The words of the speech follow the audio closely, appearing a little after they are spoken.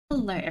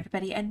Hello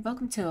everybody and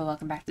welcome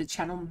back to the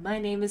channel. My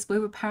name is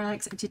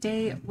Parallax and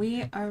today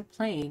we are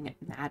playing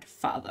Mad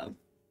Father.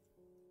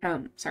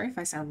 Sorry if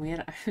I sound weird.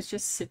 I was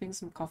just sipping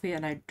some coffee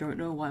and I don't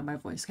know why my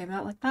voice came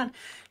out like that.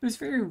 It was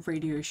very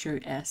radio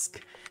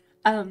show-esque.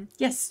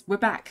 Yes, we're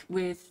back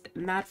with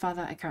Mad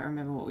Father. I can't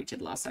remember what we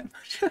did last time.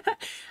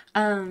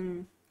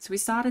 So we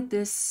started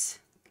this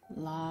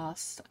a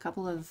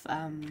couple of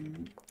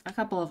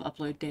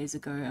upload days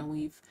ago, and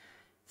we've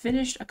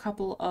finished a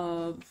couple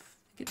of,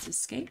 I think it's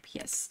escape,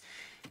 yes.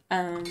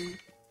 I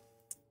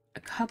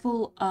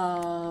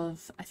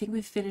think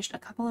we've finished a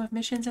couple of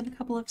missions and a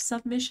couple of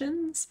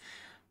submissions.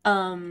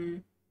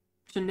 So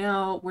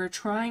now we're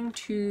trying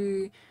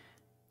to,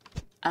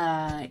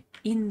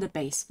 in the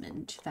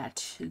basement,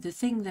 that the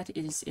thing that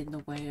is in the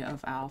way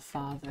of our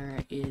father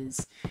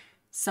is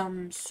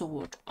some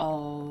sort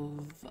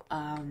of,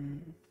 what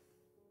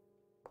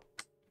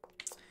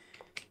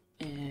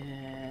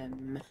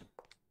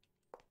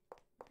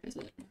is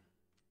it?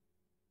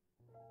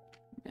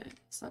 No,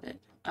 it's not it.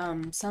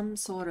 Some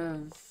sort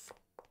of...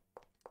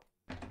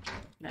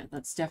 No,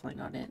 that's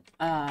definitely not it.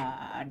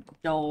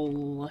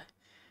 Doll,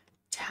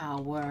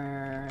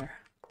 tower,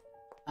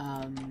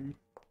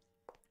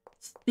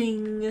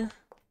 thing.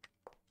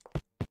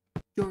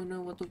 Don't know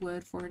what the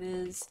word for it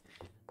is.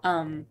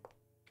 But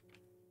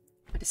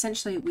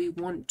essentially we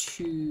want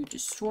to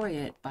destroy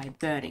it by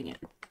burning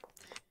it.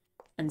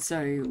 And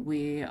so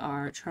we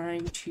are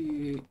trying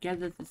to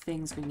gather the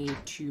things we need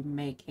to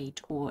make a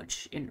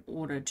torch in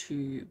order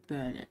to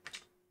burn it.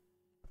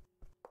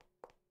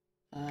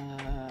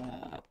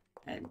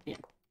 And yeah.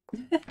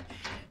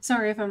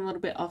 Sorry if I'm a little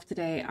bit off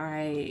today.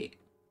 I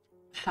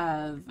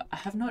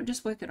have not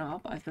just woken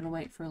up. I've been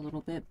awake for a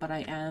little bit, but I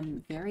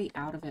am very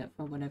out of it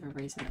for whatever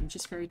reason. I'm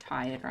just very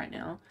tired right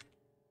now.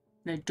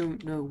 And I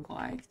don't know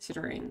why,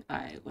 considering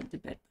I went to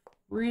bed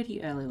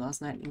pretty early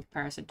last night in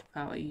comparison to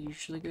how I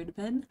usually go to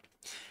bed.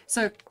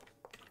 So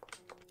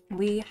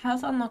we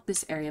have unlocked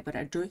this area, but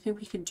I don't think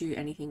we can do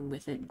anything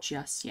with it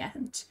just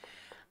yet.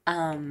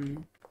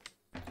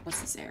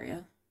 What's this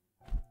area?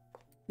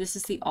 This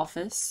is the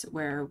office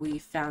where we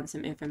found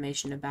some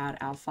information about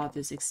our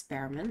father's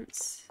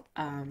experiments.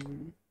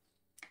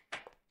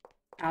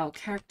 Our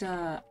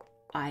character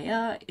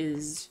Aya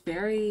is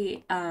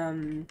very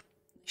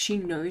she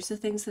knows the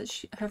things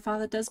that her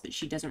father does, but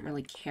she doesn't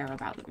really care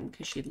about them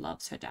because she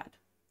loves her dad.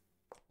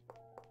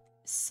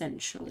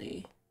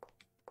 Essentially.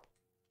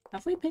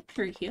 Have we been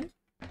through here?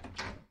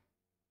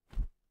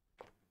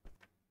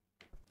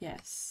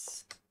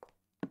 Yes.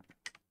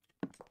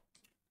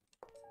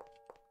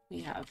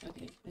 We have.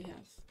 Okay, we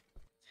have.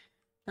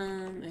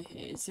 Okay,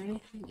 is there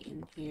anything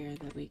in here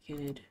that we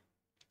could...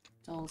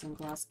 Dolls and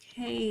glass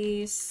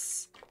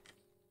case.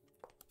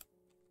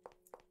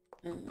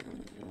 No,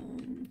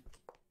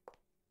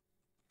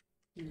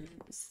 this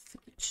is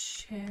a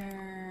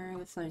chair.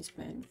 The flames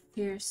burn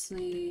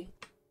fiercely.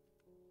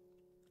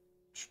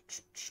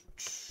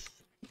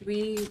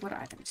 What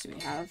items do we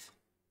have?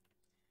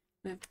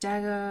 We have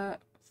dagger,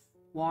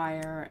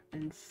 wire,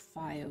 and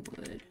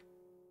firewood.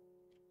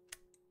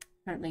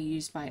 Currently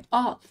used by...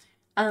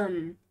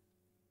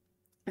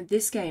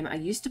 this game, I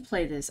used to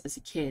play this as a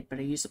kid, but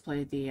I used to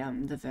play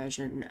the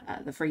version,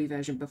 the free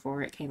version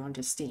before it came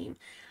onto Steam.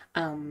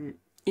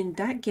 In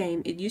that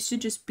game, it used to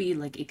just be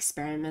like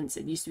experiments.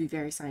 It used to be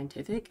very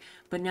scientific,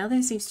 but now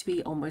there seems to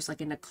be almost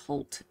like an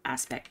occult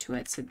aspect to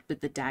it. So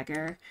with the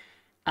dagger,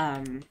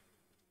 and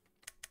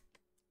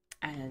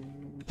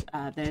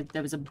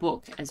there was a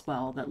book as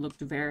well that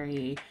looked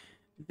very,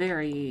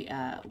 very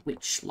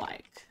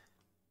witch-like.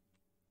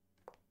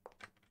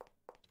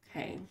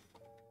 Okay.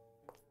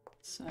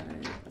 So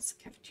that's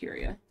the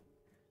cafeteria.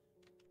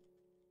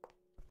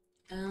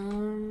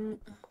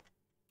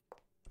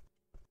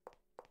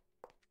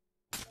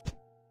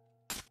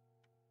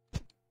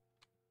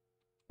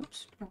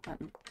 Oops, wrong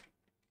button.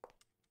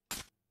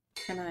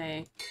 Can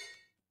I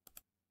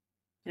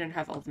don't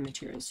have all the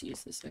materials to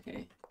use this,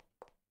 okay.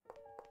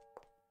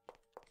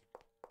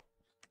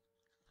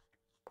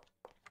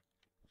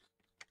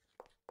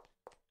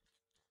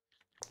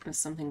 There's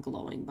something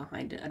glowing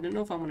behind it. I don't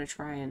know if I want to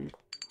try and...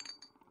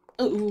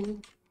 Oh!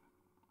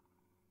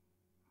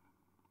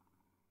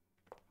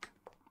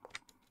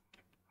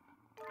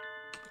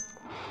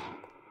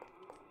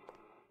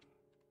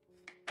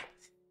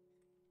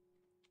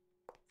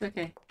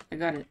 Okay, I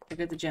got it. I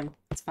got the gem.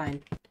 It's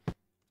fine.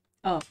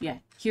 Oh, yeah,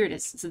 here it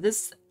is. So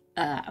this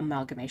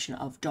amalgamation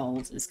of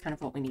dolls is kind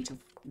of what we need to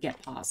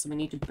get past. So we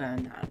need to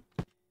burn that.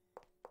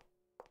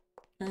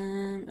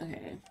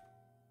 Okay.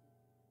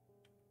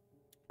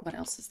 What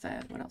else is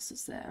there? What else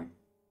is there?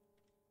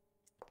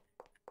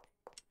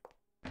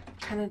 I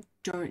kind of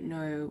don't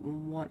know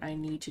what I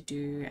need to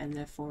do, and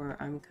therefore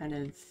I'm kind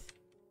of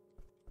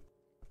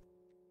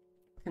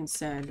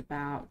concerned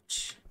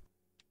about...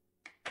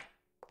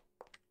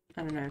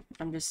 I don't know.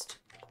 I'm just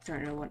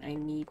don't know what I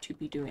need to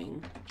be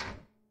doing.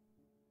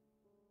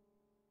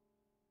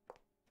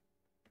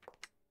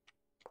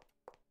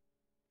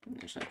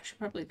 Actually, I should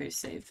probably go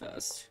save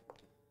first.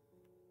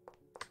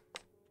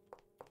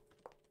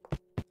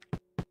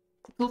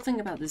 cool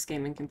thing about this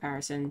game in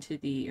comparison to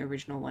the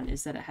original one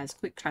is that it has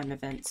quick time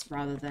events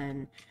rather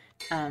than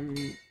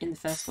in the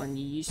first one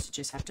you used to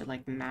just have to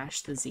like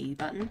mash the Z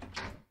button.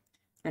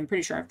 I'm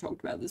pretty sure I've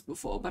talked about this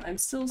before, but I'm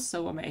still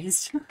so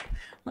amazed.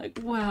 Like,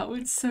 wow,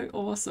 it's so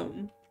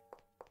awesome.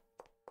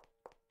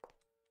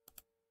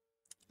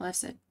 Life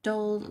set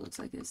dulled. It looks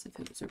like as if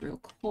it was a real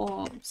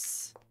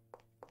corpse.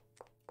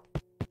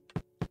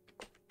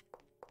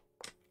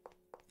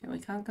 Okay, we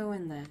can't go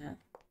in there.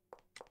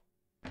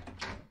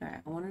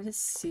 Alright, I wanted to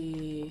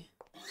see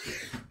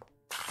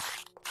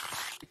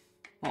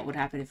what would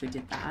happen if we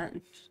did that.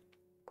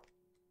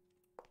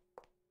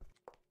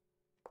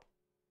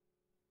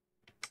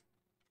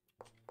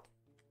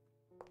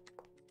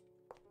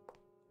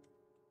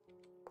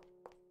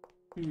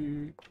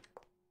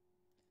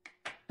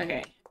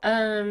 Okay,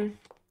 I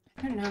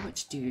don't know what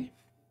to do.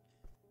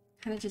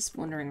 Kind of just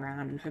wandering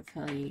around and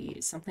hopefully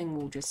something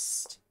will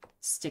just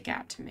stick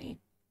out to me.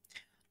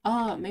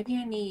 Oh, maybe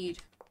I need...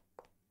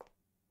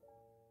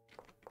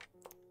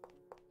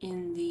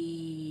 in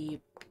the...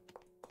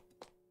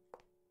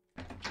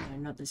 no,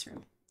 not this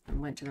room. I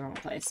went to the wrong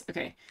place.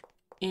 Okay,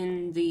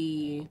 in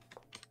the...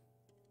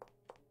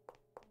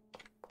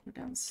 go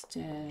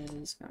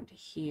downstairs, go into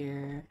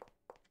here.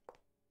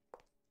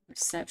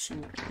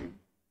 Reception room.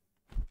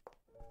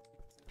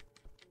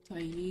 Do I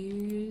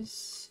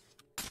use...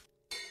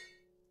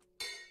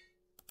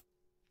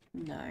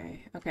 no.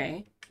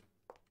 Okay.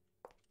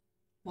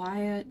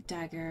 Wire,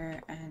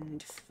 dagger,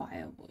 and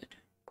firewood.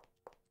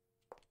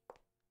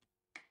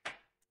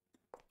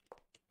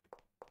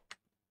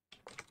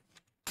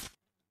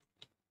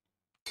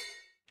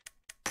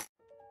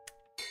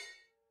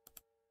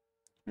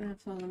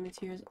 Follow the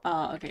materials.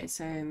 Oh, okay,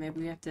 so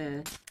maybe we have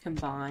to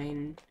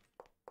combine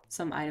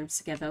some items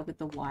together with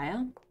the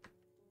wire.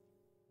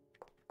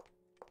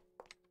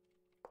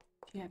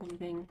 Do you have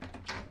anything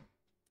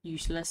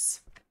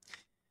useless?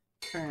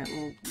 Alright,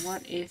 well,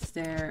 what if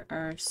there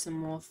are some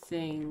more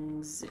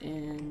things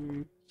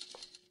in...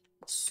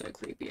 it's so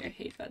creepy, I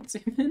hate that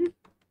zoom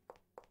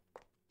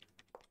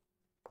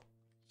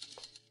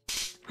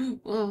in.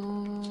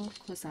 Whoa,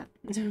 close that.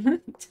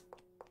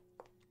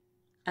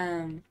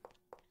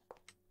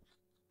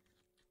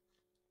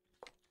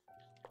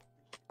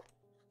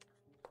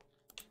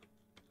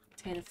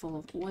 Container full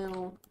of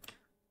oil.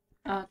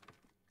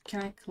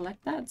 Can I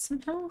collect that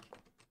somehow?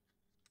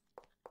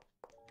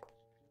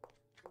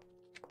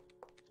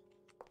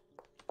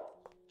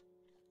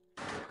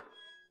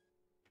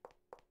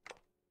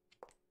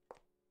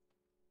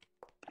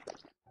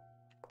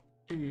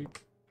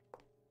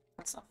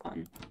 That's not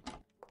fun.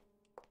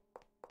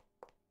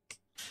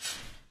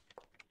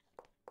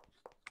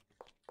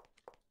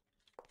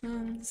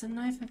 There's a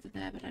knife over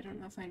there, but I don't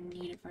know if I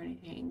need it for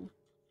anything.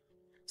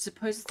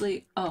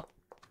 Supposedly... oh.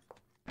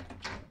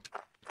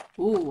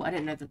 Ooh, I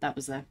didn't know that that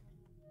was there.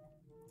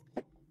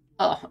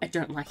 Oh, I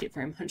don't like it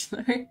very much,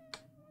 though.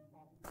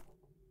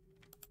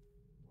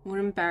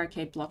 Wooden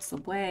barricade blocks the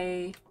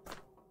way.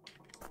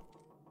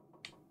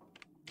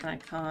 I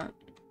can't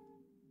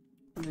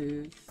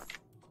move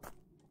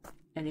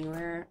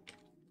anywhere.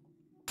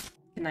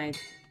 Can I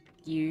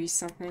use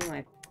something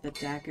like the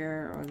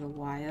dagger or the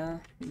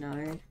wire?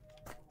 No.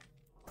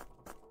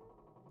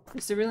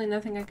 Is there really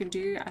nothing I can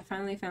do? I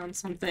finally found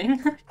something.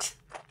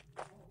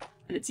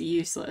 And it's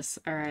useless.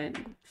 Alright,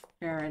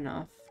 fair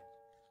enough.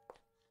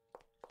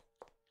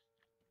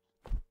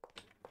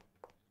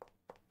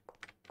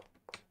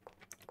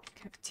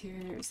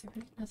 Cafeteria, is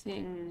there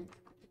nothing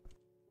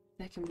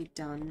that can be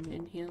done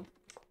in here?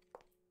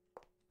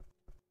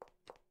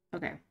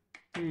 Okay.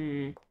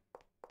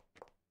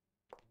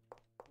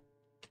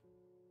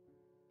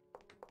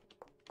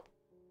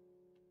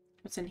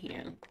 What's in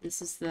here?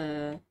 This is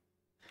the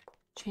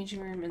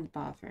changing room and the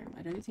bathroom.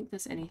 I don't think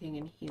there's anything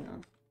in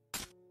here.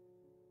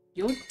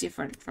 You're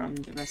different from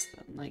the rest of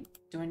them. Like,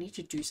 do I need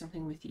to do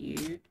something with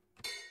you?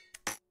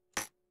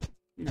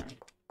 No.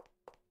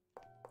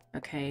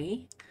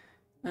 Okay.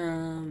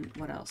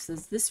 What else?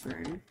 There's this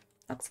room.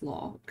 That's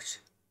locked.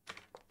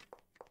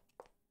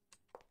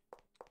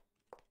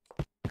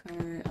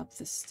 Go up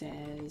the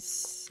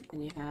stairs,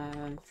 and you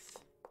have...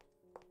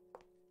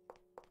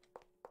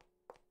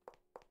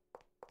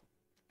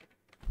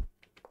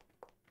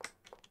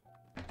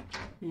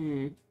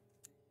 Is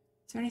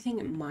there anything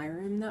in my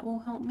room that will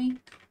help me?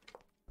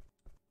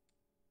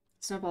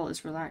 Snowball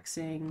is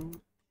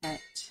relaxing.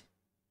 Pet.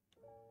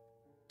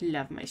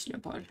 Love my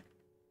Snowball.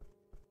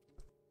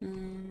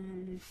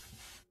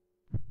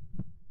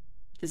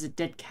 There's a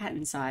dead cat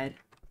inside.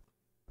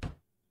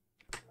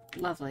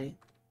 Lovely.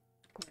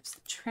 There's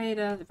the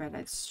trader, the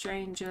red-eyed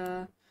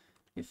stranger,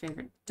 your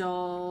favorite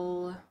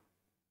doll.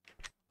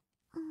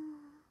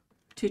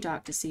 Too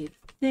dark to see a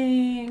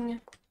thing.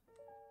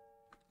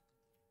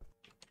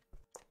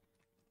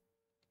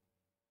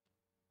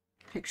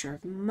 Picture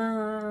of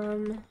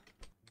mom.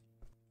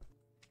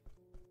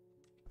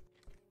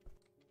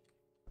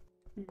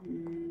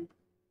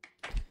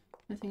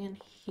 Nothing in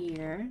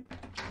here.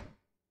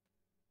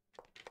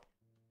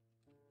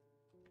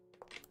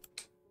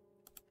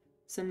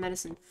 some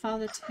medicine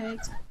father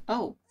takes.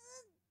 Oh.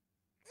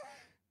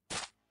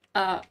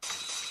 Uh.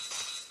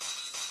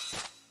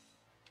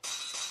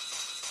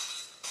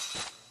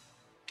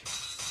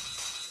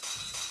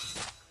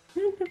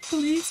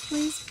 Please,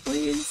 please,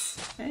 please.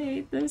 I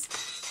hate this.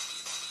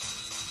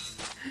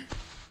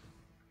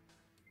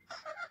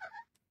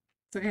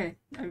 It's okay.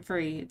 I'm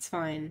free. It's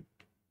fine.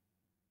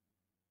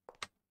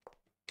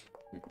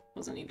 It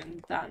wasn't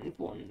even that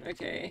important.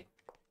 Okay.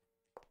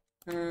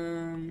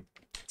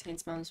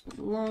 Contains Mother's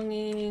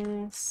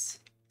belongings.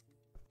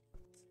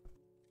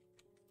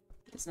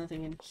 There's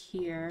nothing in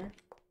here.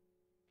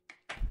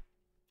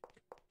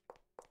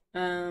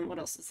 What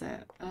else is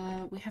there?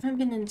 We haven't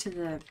been into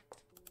the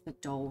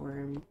doll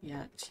room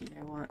yet. You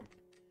know what?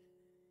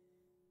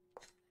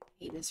 I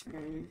hate this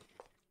room.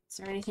 Is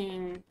there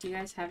anything? Do you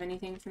guys have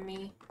anything for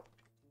me?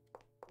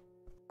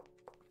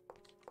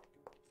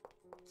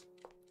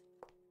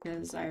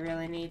 Because I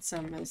really need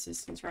some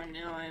assistance right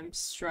now. I'm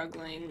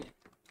struggling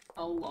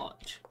a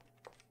lot.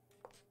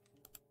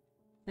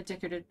 A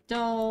decorative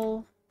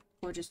doll.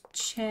 Gorgeous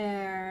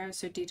chair.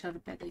 So detailed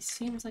it barely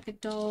seems like a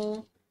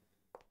doll.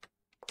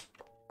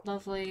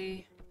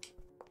 Lovely.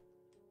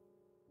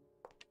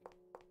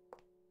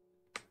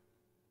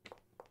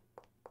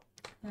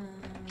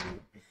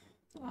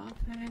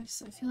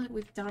 Archives. I feel like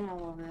we've done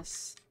all of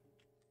this.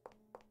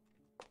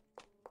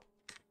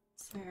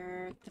 Is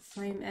there the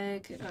frame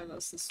egg? Oh,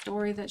 that's the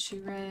story that she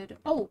read.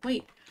 Oh,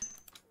 wait!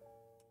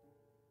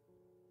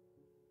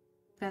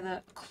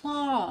 Feather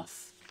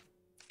cloth!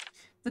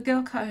 The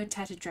girl cut her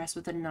tattered dress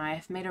with a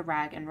knife, made a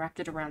rag, and wrapped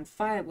it around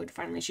firewood.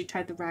 Finally, she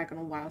tied the rag on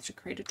a wire to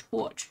create a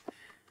torch.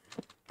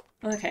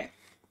 Okay.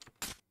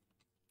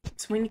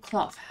 So we need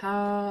cloth.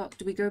 How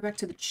do we go back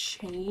to the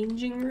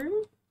changing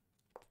room?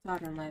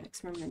 Garden and live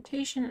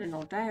experimentation, an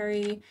old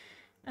diary.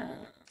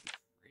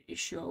 Pretty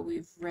sure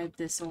we've read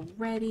this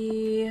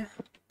already.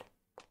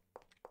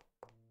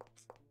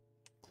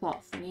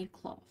 Cloth. I need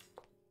cloth.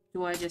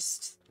 Do I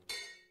just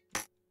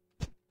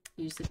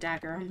use the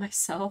dagger on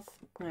myself?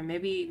 Or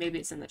maybe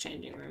it's in the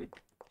changing room.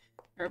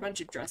 There are a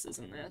bunch of dresses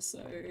in there,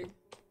 so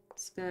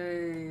let's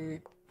go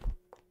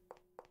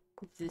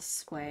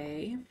this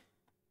way.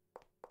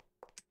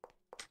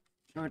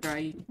 Or do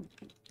I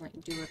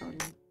like do it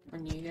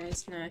on you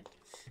guys? No.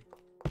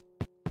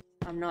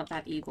 I'm not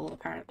that evil,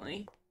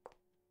 apparently.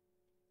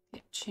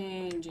 Okay,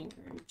 changing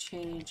room,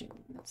 changing.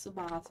 That's the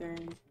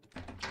bathroom.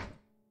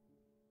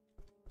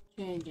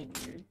 Changing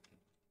room.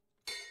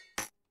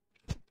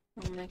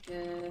 I'll make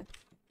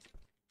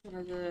one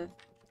of the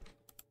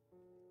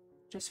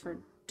just for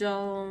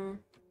doll.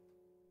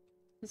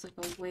 It's like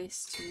a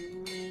waste to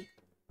me.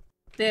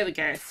 There we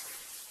go.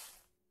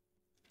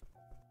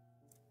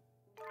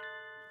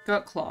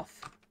 Got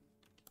cloth.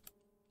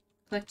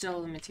 Collected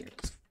all the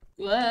materials.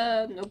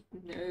 Nope,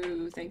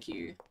 no, thank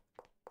you.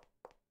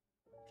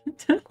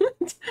 It's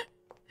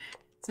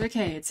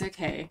okay, it's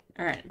okay.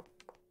 Alright.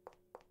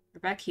 We're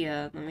back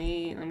here. Let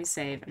me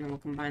save and then we'll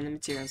combine the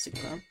materials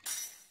together.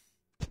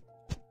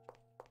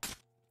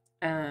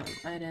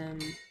 Item.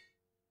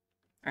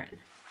 Alright.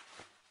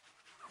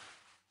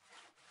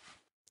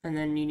 And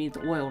then you need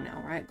the oil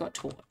now, right? Got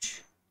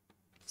torch.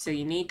 So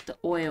you need the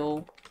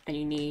oil and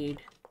you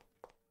need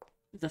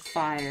the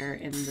fire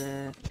in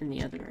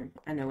the other room.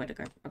 I know where to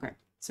go. Okay.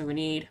 So we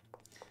need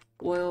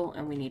oil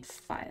and we need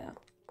fire.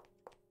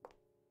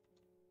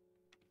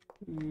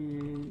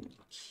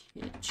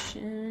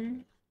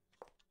 Kitchen.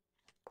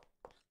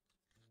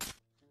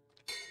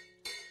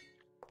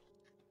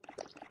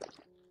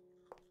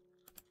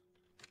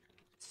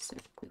 So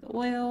with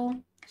oil.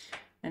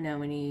 And now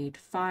we need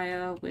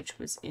fire, which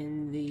was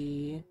in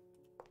the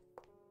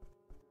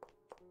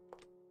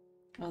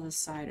other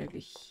side over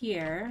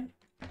here.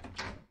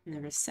 In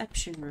the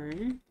reception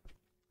room.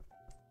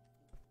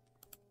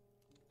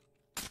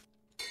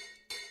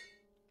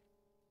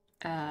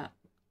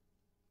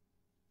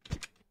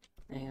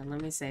 Hang on,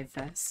 let me save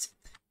first.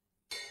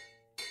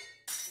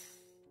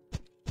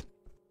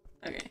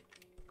 Okay.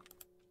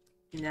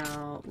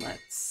 Now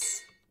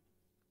let's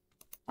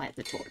light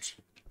the torch.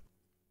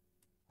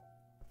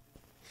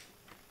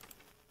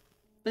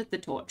 Lit the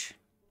torch.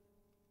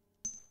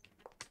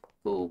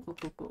 Cool, cool,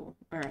 cool, cool.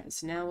 Alright,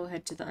 so now we'll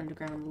head to the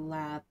underground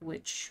lab,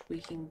 which we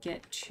can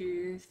get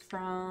to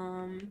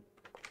from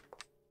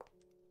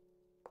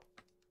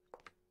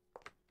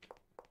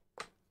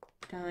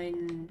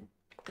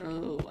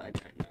oh, I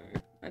don't know.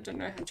 I don't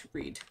know how to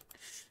read.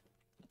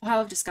 The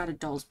pile of discarded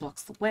dolls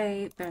blocks the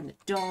way. Burn the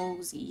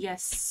dolls,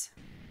 yes.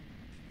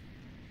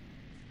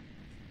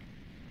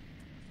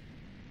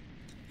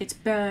 It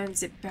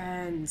burns, it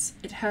burns.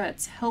 It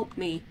hurts, help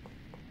me.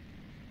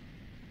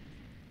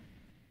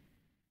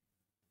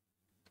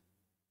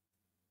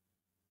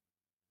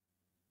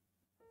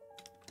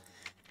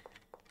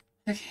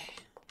 Okay,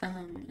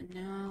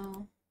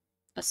 now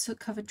a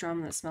soot-covered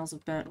drum that smells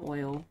of burnt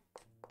oil.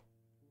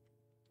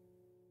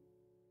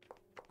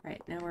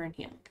 Right, now we're in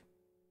here.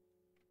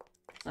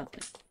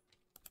 Lovely.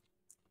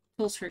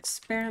 Tools for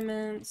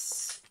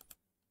experiments.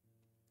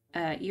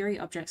 Eerie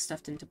objects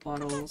stuffed into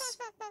bottles.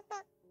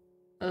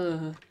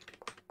 Ugh.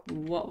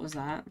 What was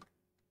that?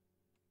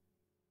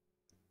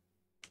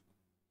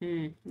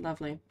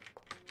 Lovely.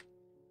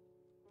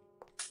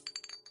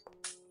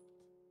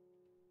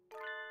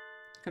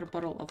 Got a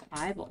bottle of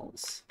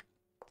eyeballs.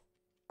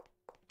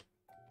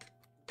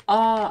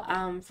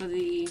 Oh, for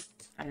the...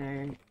 I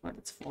don't know what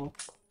it's for.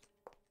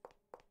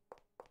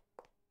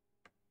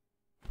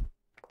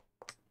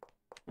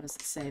 What does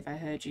it save? I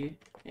heard you.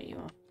 There you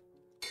are.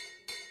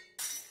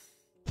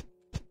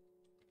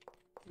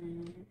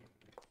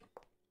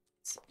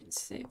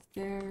 Save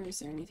there. Is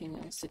there anything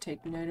else to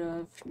take note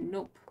of?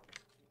 Nope.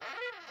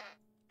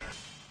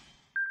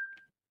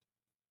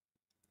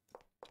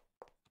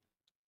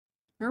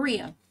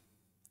 Maria.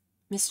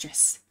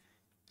 Mistress.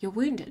 You're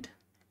wounded.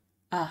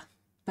 Ah,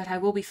 but I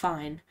will be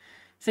fine.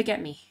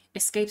 Forget me.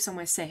 Escape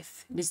somewhere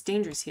safe. It is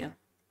dangerous here.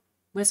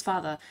 Where's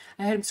father?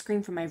 I heard him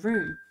scream from my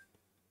room.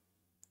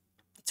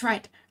 That's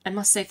right. I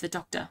must save the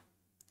doctor.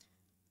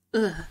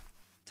 Ugh.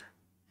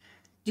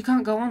 You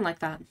can't go on like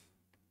that.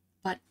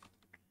 But...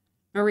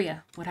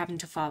 Maria, what happened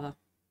to father?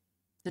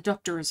 The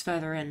doctor is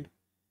further in.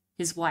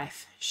 His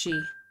wife,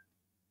 she...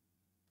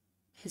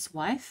 His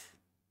wife?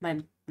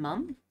 My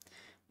mum?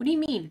 What do you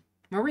mean?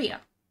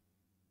 Maria?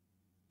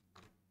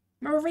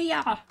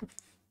 Maria!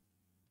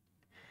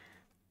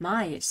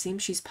 My, it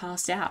seems she's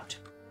passed out.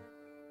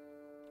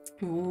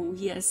 Oh,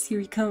 yes, here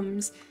he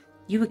comes.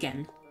 You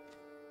again.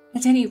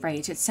 At any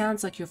rate, it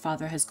sounds like your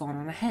father has gone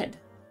on ahead.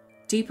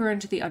 Deeper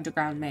into the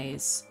underground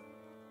maze.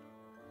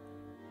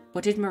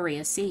 What did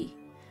Maria see?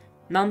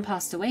 Mum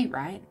passed away,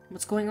 right?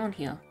 What's going on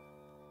here?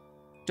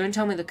 Don't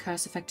tell me the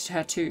curse affected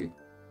her too.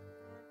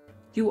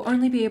 You will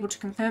only be able to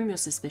confirm your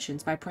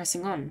suspicions by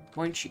pressing on,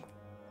 won't you?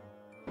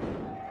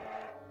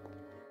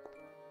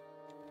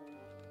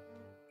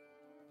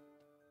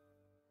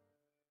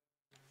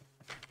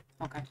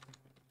 Okay.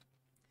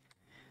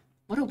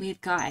 What a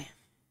weird guy.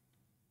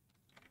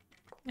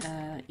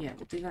 Yeah,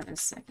 we'll do that in a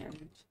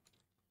second.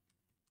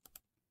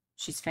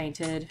 She's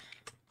fainted.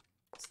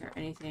 Is there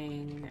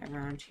anything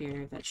around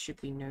here that should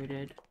be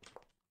noted?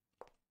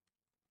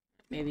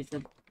 Maybe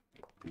the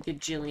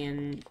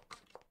gajillion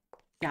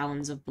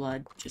gallons of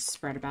blood just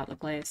spread about the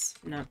place.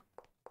 No.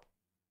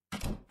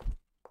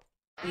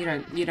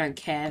 You don't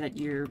care that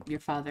your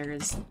father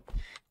is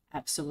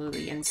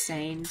absolutely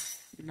insane?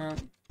 No.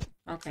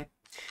 Okay.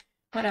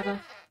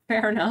 Whatever.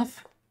 Fair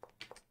enough.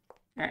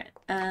 Alright.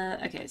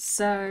 Okay,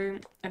 so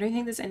I don't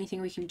think there's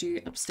anything we can do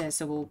upstairs,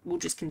 so we'll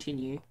just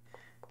continue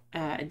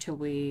until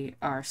we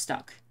are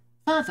stuck.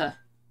 Father!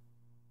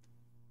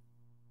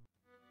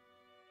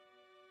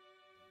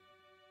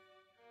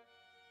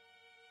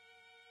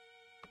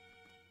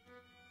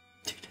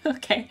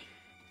 Okay.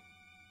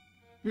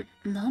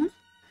 Mum?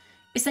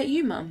 Is that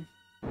you, Mum?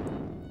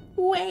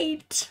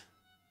 Wait!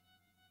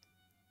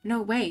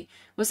 No way.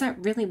 Was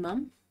that really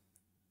Mum?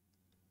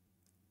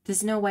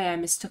 There's no way I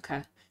mistook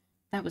her.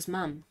 That was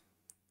Mum.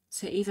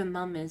 So even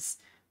Mum is...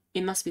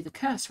 It must be the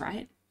curse,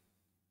 right?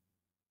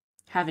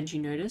 Haven't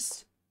you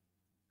noticed?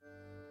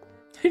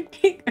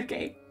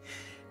 Okay.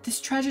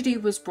 This tragedy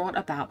was brought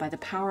about by the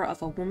power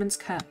of a woman's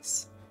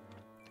curse.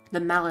 The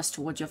malice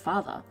towards your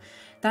father.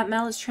 That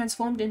malice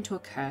transformed into a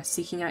curse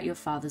seeking out your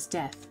father's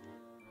death.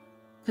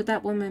 Could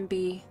that woman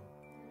be...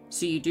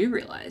 So you do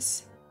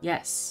realize?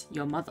 Yes,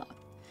 your mother.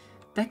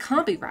 That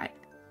can't be right.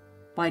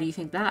 Why do you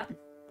think that?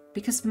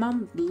 Because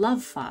Mum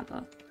loved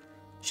father.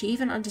 She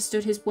even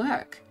understood his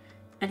work.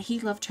 And he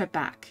loved her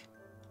back.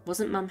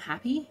 Wasn't Mum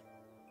happy?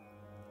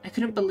 I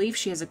couldn't believe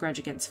she has a grudge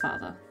against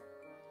father.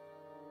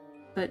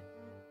 But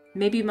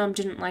maybe Mum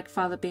didn't like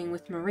father being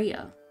with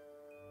Maria.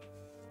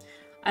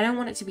 I don't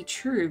want it to be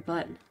true,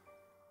 but...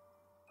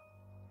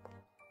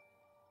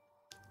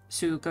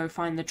 So go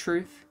find the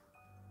truth.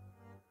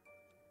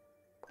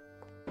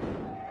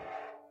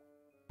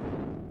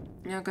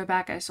 Now go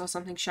back, I saw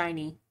something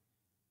shiny.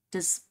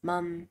 Does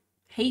Mum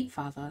hate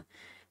father?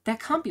 That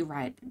can't be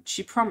right.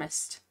 She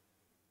promised.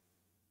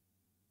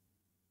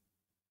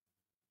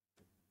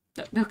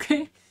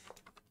 Okay.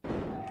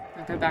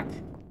 I'll go back.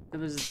 There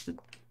was...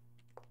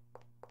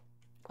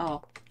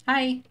 Oh.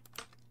 Hi!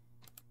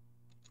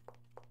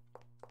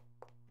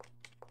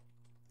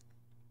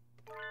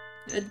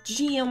 A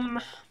gem!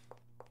 I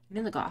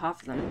nearly got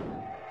half of them.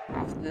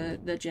 Half of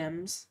the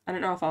gems. I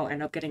don't know if I'll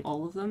end up getting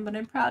all of them, but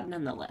I'm proud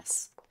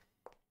nonetheless.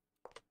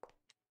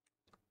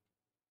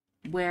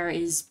 Where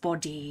is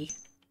body?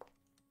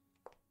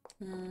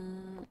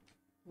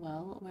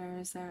 Well, where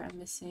is there? I'm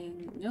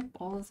missing... Nope,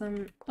 all of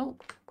them. Oh.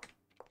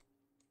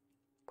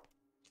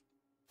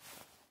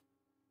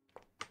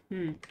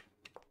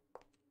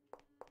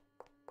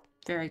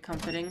 Very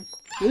comforting.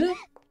 Ooh.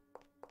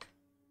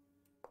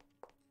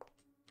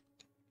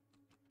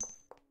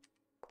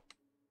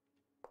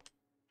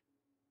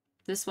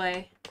 This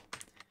way.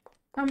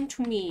 Come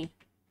to me.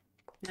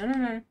 No, no,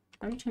 no.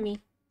 Come to me.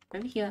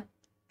 Over here.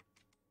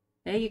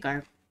 There you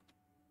go.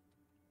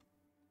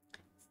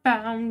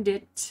 Found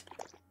it.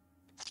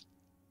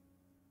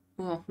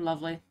 Oh,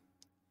 lovely.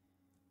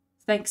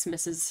 Thanks,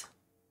 Mrs.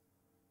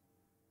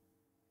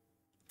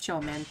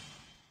 Sure, man.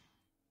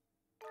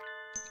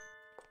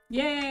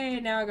 Yay!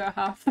 Now I got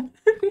half.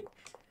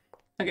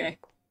 Okay.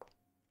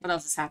 What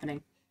else is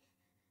happening?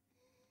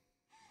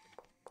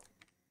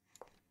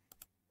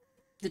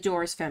 The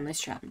door is firmly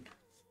shut.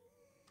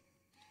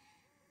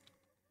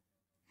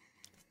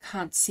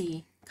 Can't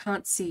see.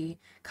 Can't see.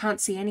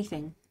 Can't see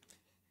anything.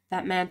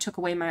 That man took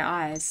away my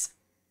eyes.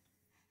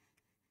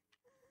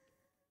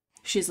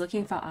 She's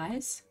looking for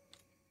eyes?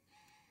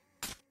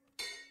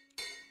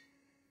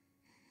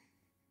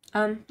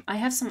 I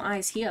have some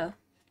eyes here.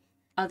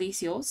 Are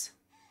these yours?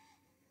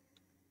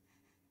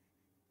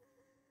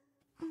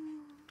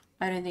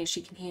 I don't think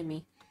she can hear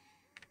me.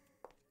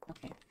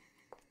 Okay.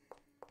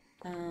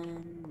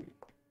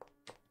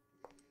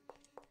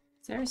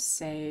 Is there a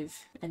save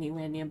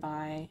anywhere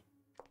nearby?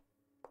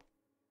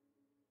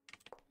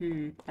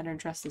 I don't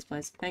trust this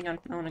place. Hang on,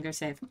 I want to go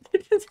save.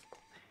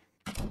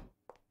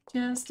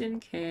 Just in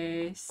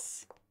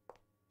case.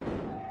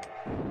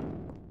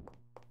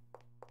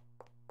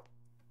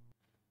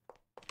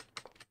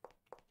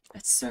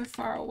 It's so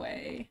far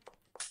away.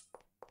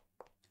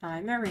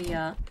 Hi,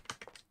 Maria.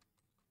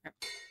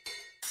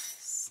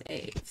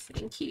 Save.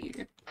 Thank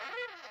you.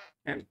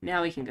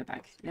 Now we can go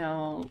back.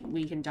 Now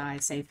we can die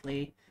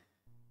safely,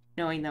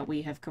 knowing that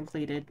we have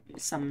completed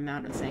some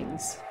amount of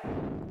things.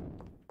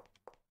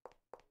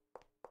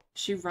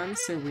 She runs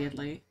so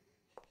weirdly.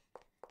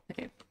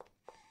 Okay.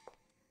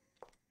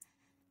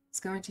 Let's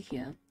go into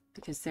here,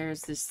 because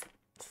there's this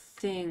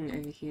thing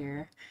over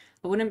here.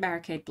 A wooden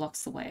barricade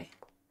blocks the way.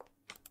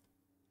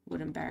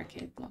 Wooden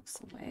barricade blocks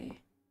the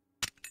way.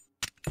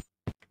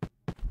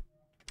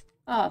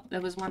 Oh,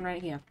 there was one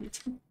right here.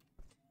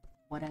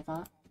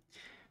 Whatever.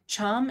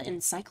 Charm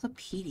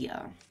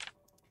Encyclopedia.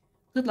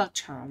 Good luck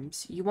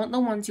charms. You want the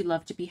ones you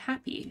love to be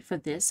happy. For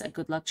this, a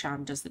good luck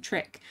charm does the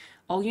trick.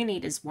 All you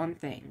need is one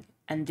thing,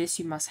 and this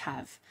you must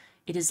have.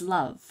 It is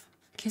love.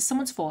 Kiss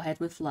someone's forehead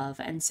with love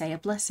and say a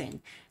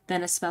blessing.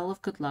 Then a spell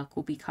of good luck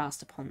will be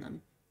cast upon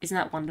them. Isn't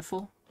that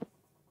wonderful?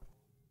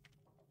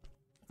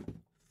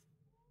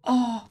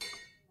 Oh!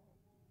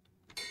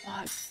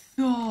 My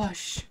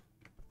gosh!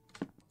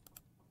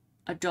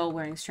 A doll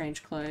wearing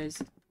strange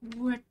clothes.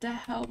 What the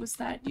hell was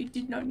that? You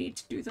did not need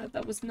to do that.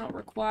 That was not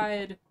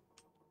required.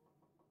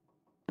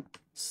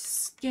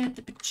 Scared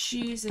the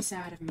bejesus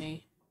out of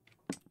me.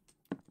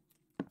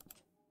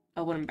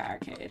 A wooden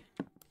barricade.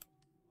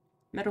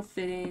 Metal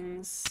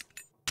fittings.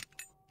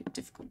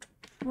 Difficult to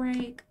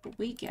break. But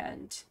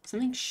weekend.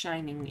 Something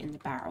shining in the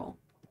barrel.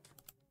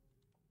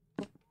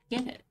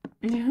 Get it.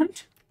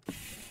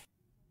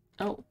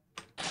 Oh.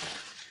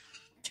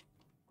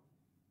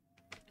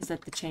 Is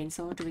that the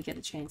chainsaw? Do we get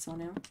the chainsaw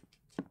now?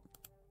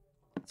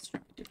 Let's try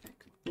to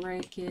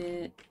break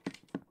it.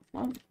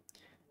 Well,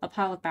 a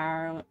pile of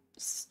barrels.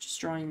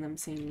 Destroying them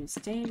seems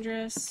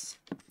dangerous.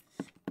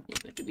 Yeah,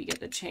 but do we get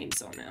the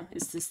chainsaw now?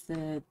 Is this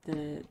the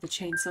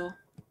chainsaw?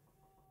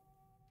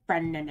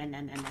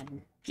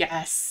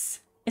 Yes!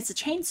 It's a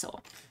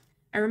chainsaw!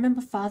 I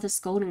remember Father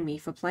scolding me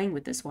for playing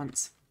with this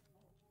once.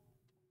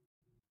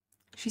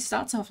 She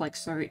starts off like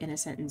so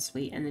innocent and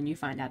sweet, and then you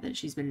find out that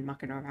she's been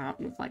mucking around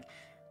with like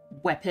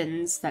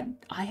weapons that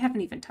I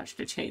haven't even touched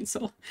a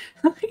chainsaw.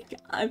 Like,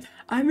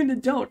 I'm an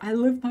adult. I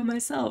live by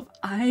myself.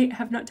 I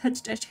have not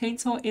touched a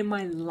chainsaw in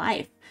my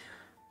life.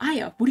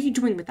 Aya, what are you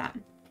doing with that?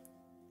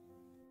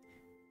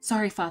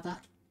 Sorry, Father.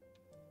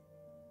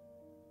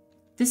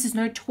 This is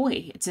no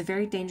toy. It's a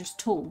very dangerous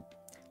tool.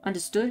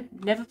 Understood?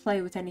 Never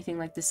play with anything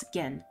like this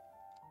again.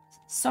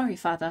 Sorry,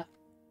 Father.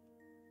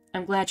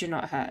 I'm glad you're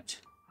not hurt.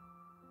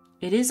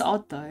 It is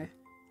odd, though.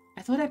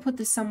 I thought I put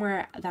this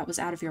somewhere that was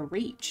out of your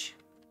reach.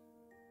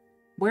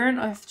 Where on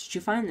earth did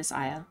you find this,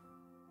 Aya?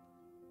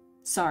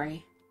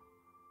 Sorry.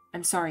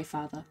 I'm sorry,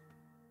 Father.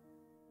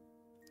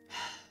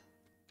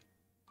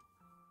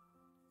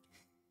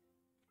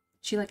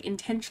 She, like,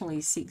 intentionally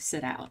seeks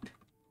it out.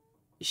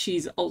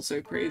 She's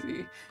also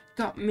crazy.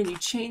 Got mini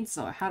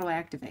chainsaw. How do I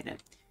activate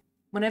it?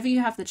 Whenever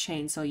you have the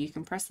chainsaw, you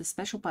can press the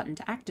special button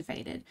to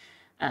activate it.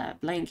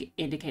 Blank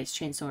indicates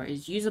chainsaw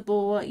is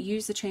usable.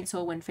 Use the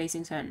chainsaw when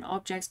facing certain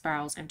objects,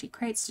 barrels, empty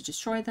crates to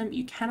destroy them.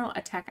 You cannot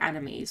attack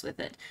enemies with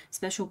it.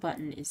 Special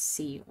button is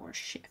C or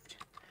Shift.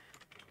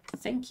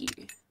 Thank you.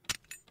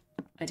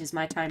 It is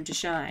my time to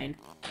shine.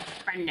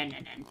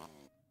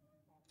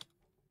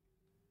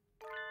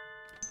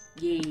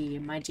 Yay,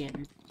 my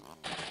gem.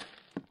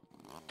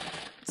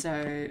 So,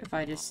 if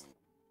I just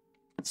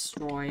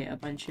destroy a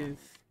bunch of...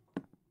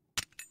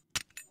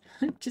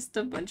 just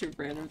a bunch of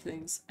random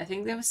things. I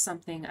think there was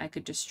something I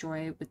could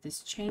destroy with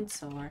this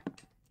chainsaw.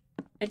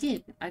 I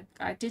did.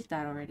 I did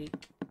that already.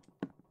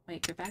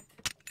 Wait, go back.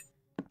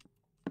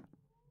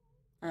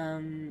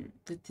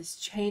 With this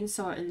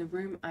chainsaw in the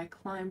room I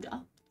climbed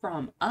up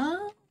from.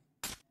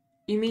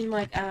 You mean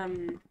like,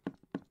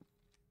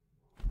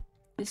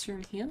 this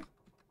room here?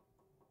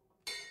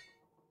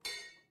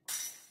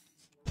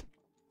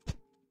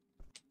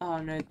 Oh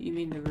no, you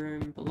mean the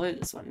room below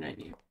this one, don't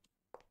you?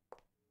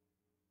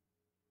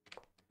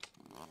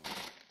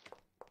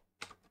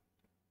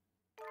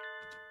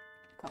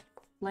 Got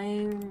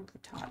flame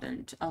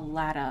retardant, a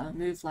ladder,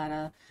 move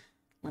ladder,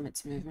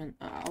 limits movement.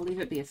 I'll leave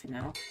it be for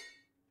now.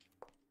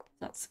 If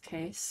that's the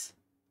case.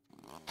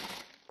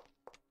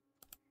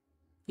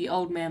 The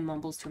old man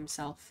mumbles to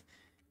himself.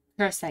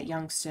 Curse that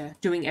youngster,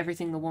 doing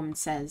everything the woman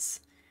says.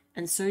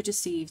 And so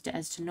deceived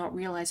as to not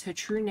realize her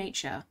true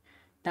nature.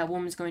 That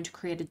woman's going to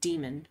create a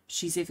demon.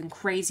 She's even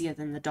crazier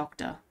than the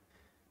doctor.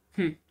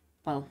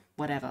 Well,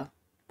 whatever.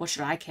 What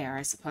should I care,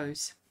 I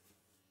suppose?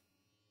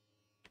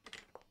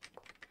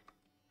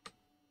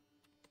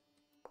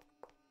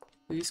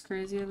 Who's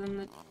crazier than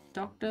the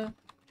doctor?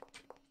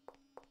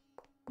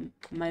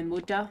 My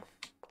mother?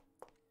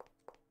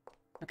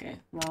 Okay,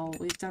 well,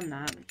 we've done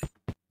that.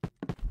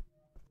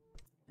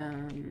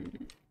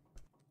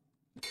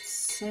 Let's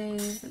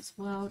save as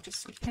well,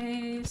 just in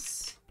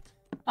case.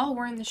 Oh,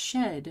 we're in the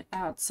shed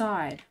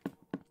outside.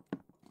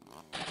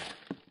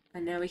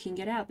 And now we can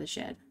get out the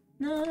shed.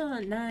 No,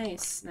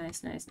 nice.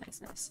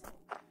 Nice.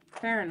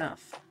 Fair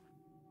enough.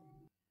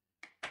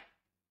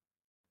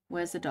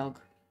 Where's the dog?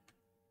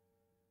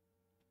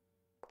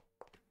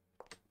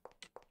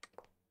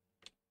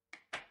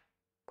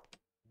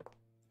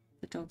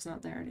 The dog's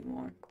not there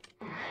anymore.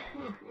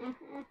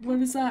 What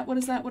is that? What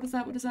is that? What is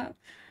that? What is that?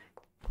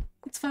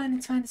 It's fine,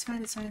 it's fine, it's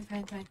fine, it's fine, it's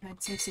fine, fine, fine.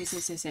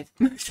 Safe.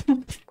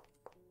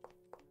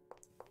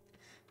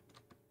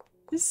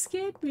 This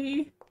scared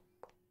me.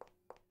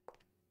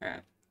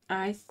 Alright.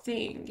 I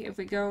think if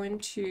we go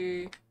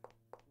into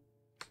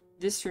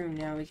this room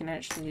now, we can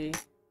actually...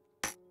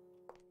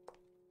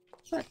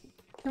 What?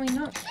 Can we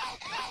not?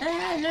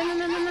 Ah,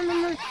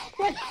 no.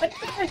 What?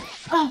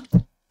 Oh!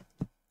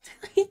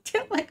 I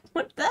did, like,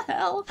 what the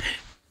hell?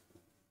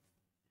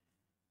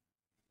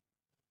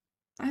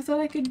 I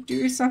thought I could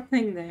do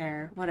something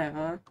there.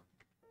 Whatever.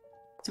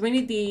 So we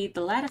need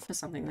the ladder for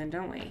something then,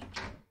 don't we?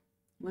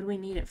 What do we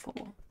need it for?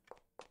 Do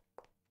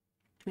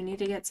we need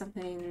to get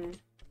something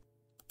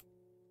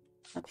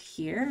up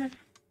here?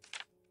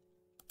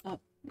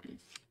 Up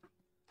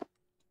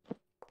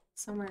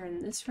somewhere in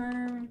this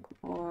room?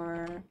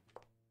 Or...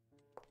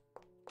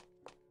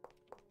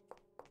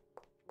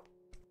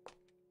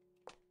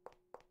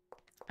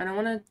 I don't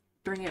want to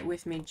bring it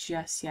with me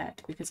just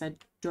yet because I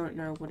don't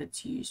know what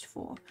it's used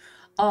for.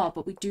 Oh,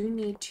 but we do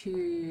need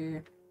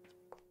to...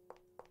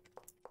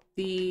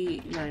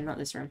 No, not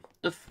this room.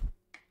 Oof.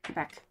 Go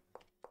back.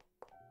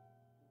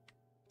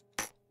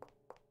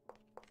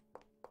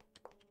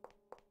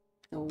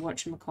 The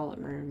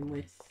whatchamacallit room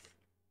with...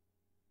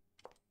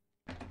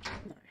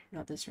 No,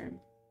 not this room.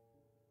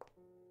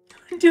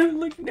 Don't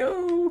look,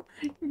 no!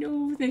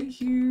 No, thank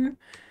you.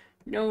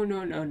 No,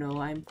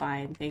 I'm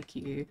fine, thank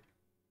you.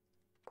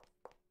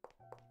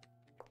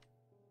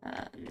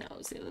 No,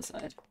 it's the other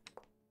side.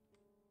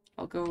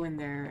 I'll go in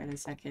there in a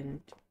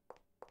second.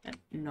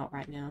 Not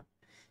right now.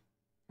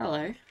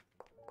 Hello.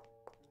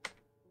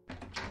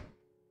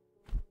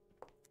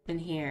 In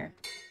here.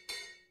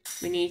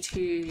 We need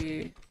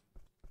to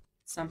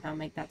somehow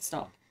make that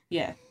stop.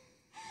 Yeah.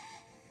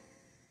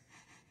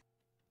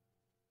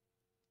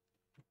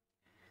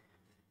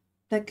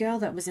 That girl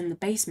that was in the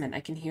basement, I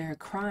can hear her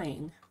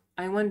crying.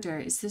 I wonder,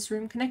 is this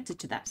room connected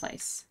to that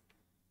place?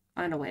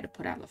 Find a way to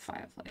put out the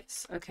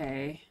fireplace.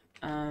 Okay.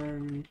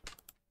 I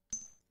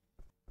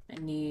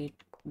need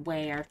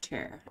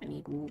water. I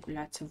need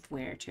lots of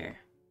water.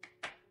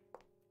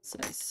 So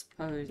I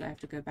suppose I have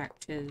to go back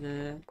to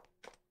the...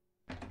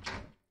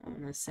 I'm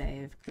gonna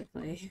save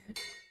quickly.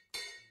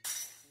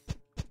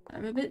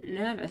 I'm a bit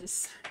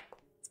nervous.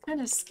 It's kind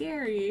of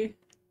scary.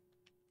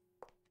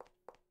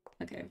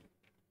 Okay.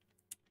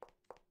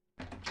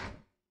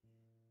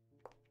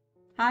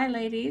 Hi,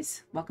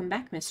 ladies. Welcome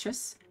back,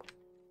 mistress.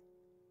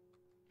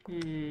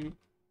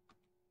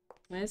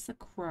 Where's the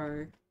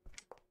crow?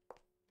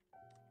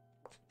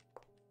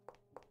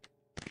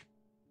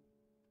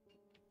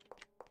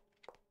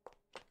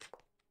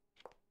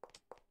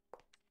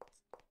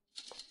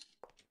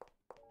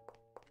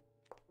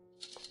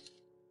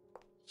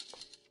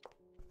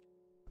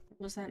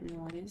 What was that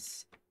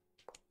noise?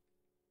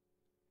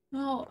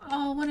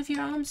 Oh, one of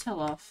your arms fell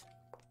off.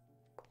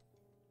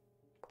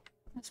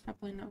 That's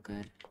probably not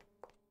good.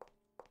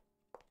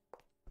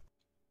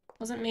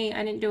 Wasn't me,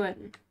 I didn't do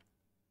it.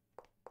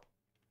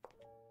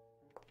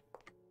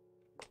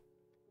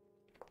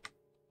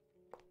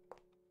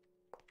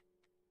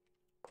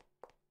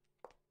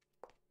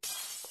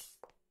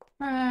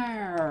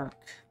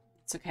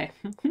 It's okay.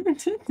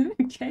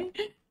 Okay.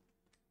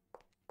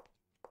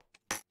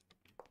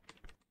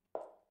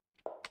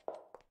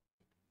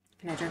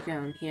 Can I drive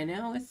down here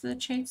now with the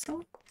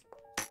chainsaw?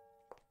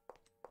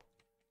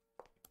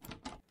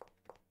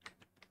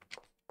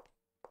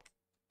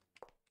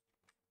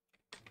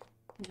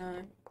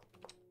 No.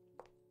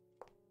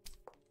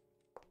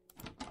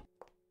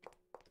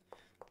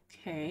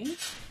 Okay.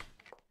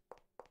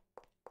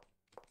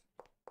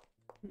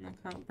 I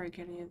can't break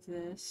any of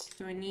this.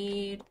 Do I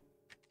need...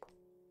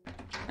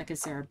 Like,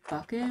 is there a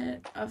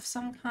bucket of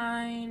some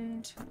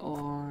kind?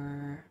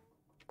 Or...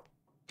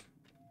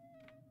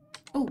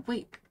 Oh,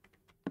 wait.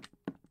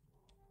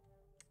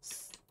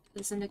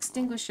 There's an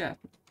extinguisher.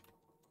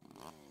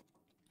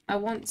 I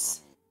want...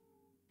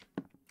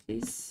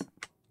 Please?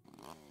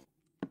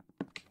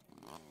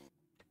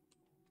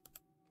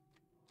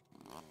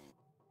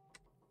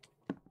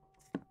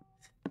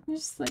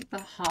 Just like the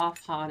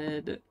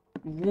half-hearted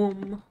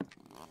womb.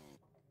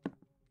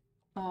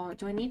 Oh,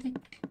 do I need to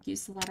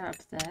use the ladder up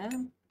there?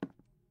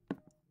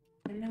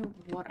 I don't know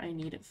what I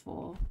need it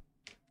for.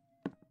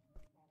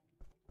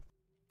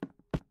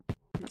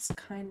 That's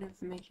kind of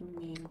making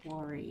me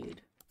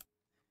worried.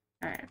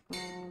 Alright,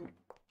 well...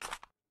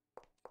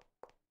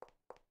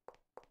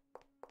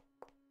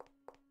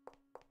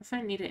 if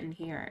I need it in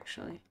here,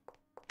 actually.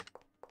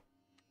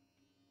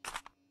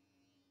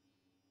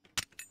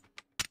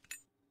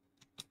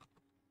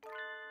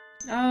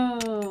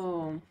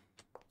 Oh!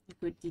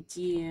 Good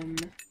gem.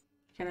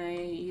 Can I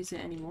use it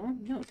anymore?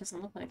 No, it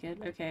doesn't look like it.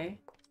 Okay.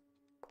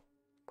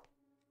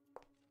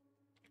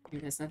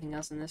 There's nothing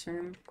else in this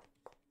room.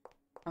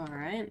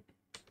 Alright.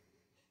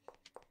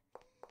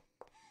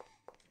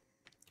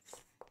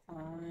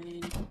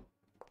 Fine.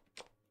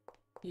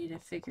 Need to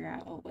figure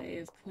out a way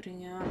of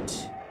putting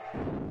out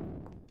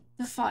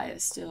the fire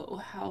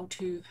still. How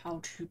to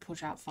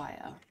put out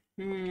fire.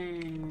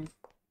 You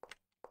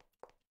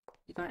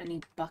got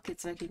any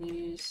buckets I can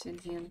use in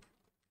here?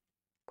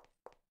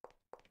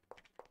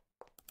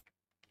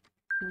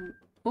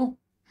 Oh!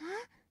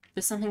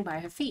 There's something by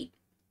her feet.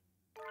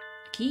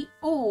 Key?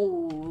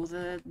 Oh,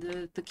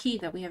 the key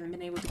that we haven't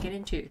been able to get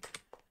into.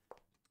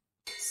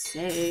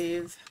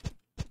 Save.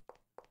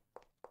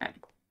 Okay.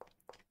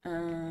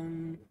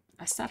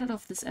 I started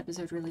off this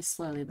episode really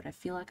slowly, but I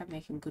feel like I'm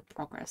making good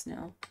progress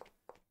now.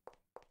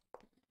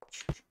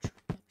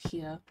 Up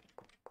here.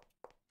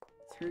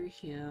 Through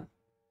here.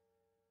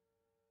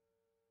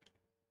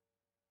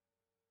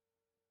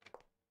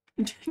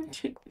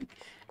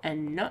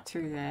 And not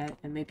through there,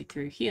 and maybe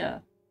through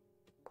here.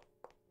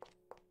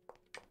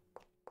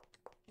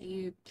 Are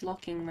you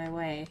blocking my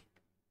way?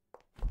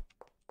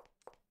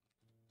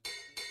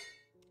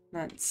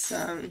 That's,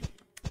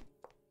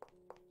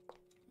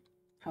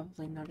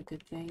 probably not a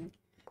good thing.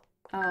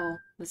 Oh,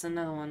 there's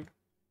another one.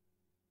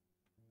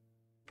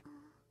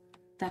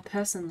 That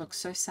person looks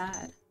so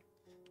sad.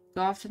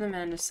 Go after the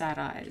man with sad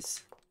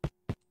eyes.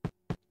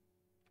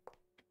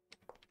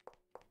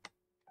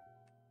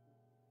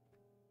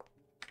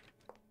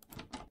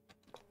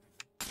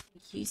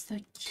 Use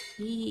the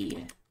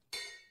key.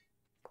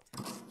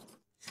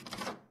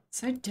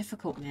 So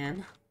difficult,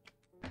 man.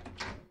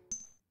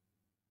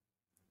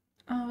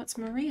 Oh, it's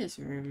Maria's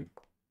room.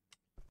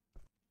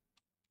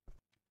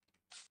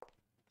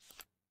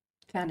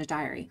 Found a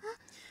diary.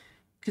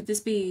 Could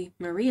this be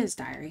Maria's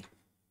diary?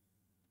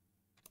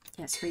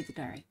 Yes, read the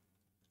diary.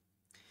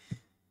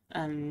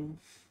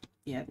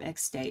 Yeah,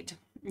 X date.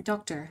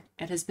 Doctor,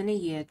 it has been a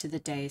year to the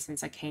day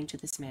since I came to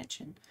this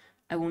mansion.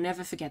 I will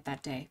never forget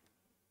that day.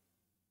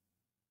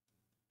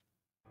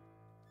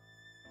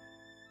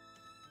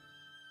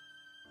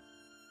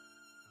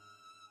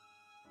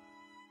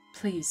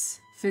 Please,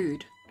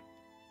 food.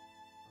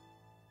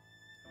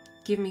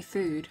 Give me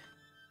food.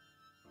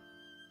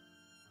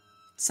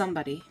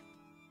 Somebody.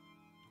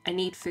 I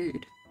need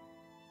food.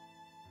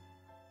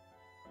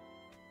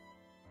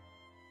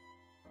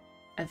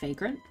 A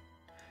vagrant?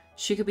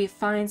 She could be a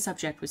fine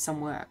subject with some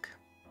work.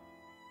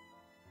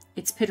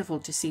 It's pitiful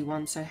to see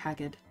one so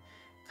haggard.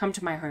 Come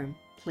to my home,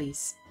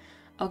 please.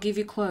 I'll give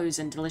you clothes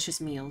and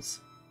delicious meals.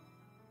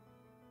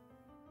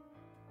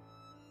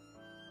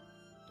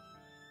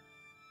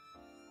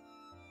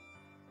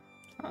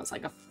 Oh, it's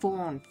like a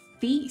full-on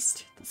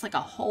feast. That's like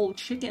a whole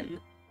chicken.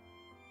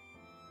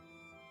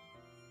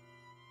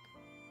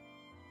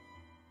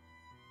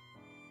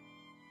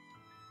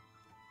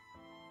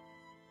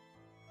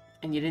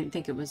 And you didn't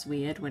think it was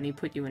weird when he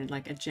put you in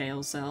like a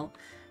jail cell.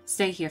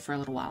 Stay here for a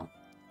little while.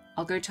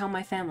 I'll go tell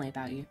my family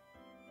about you.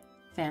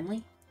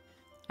 Family?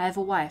 I have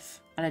a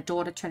wife and a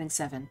daughter turning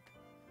 7.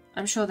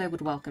 I'm sure they would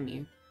welcome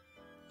you.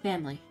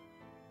 Family.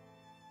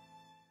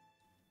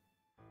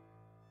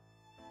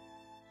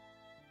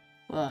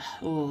 Ugh,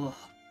 ugh.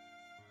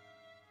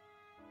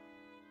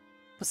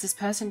 Was this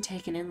person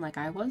taken in like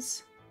I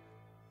was?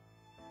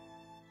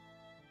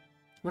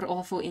 What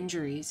awful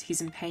injuries.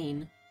 He's in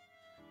pain.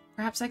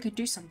 Perhaps I could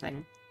do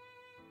something.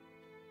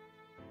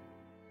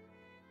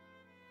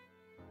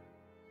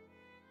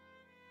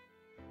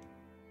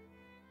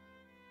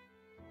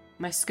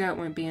 My skirt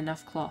won't be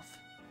enough cloth.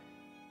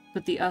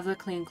 But the other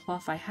clean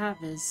cloth I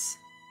have is...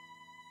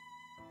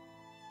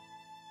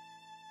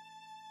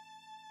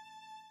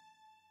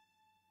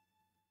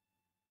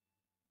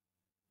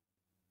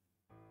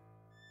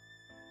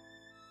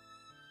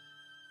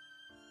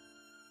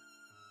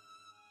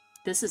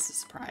 This is a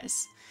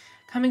surprise.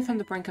 Coming from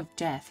the brink of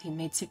death, he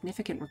made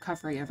significant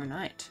recovery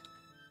overnight.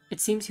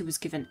 It seems he was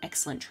given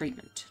excellent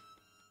treatment.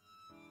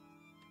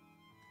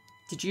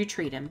 Did you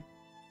treat him?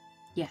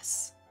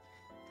 Yes.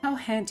 How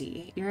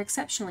handy. You're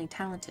exceptionally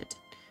talented.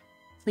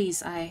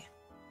 Please, It'd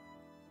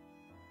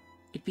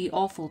be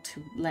awful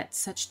to let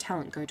such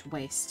talent go to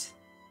waste.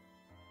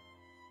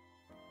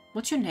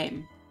 What's your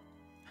name?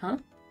 Huh?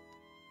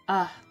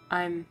 I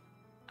am...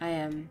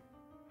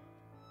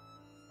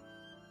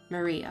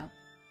 Maria.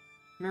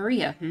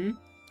 Maria,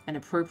 An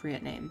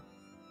appropriate name.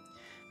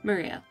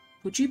 Maria,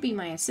 would you be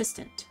my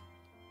assistant?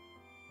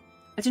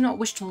 I do not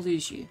wish to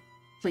lose you.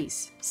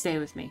 Please, stay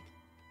with me.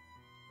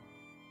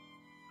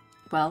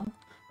 Well,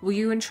 will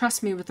you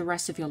entrust me with the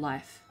rest of your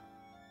life?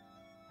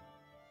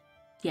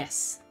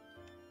 Yes.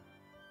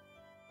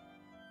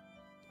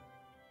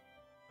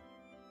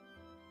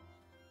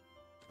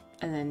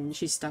 And then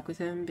she stuck with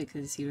him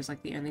because he was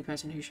like the only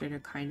person who showed her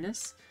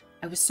kindness.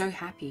 I was so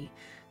happy.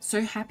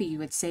 So happy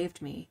you had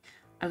saved me.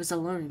 I was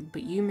alone,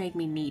 but you made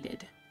me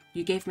needed.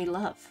 You gave me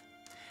love.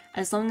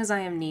 As long as I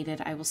am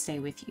needed, I will stay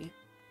with you.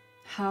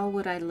 How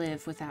would I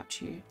live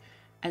without you?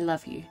 I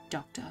love you,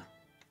 Doctor.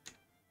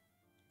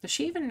 Does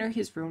she even know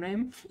his real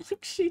name?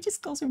 Like, she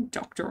just calls him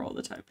Doctor all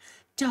the time.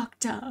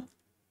 Doctor!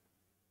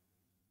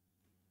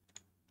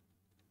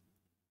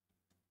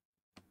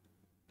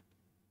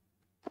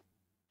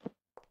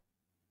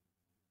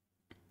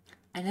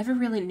 I never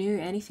really knew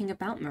anything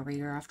about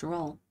Maria after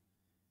all.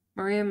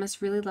 Maria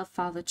must really love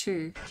Father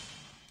too.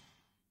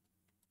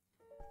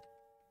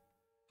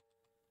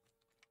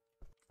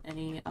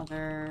 Any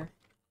other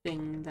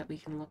thing that we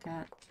can look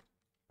at?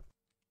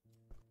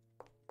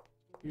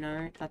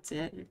 No, that's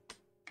it.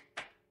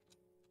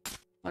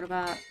 What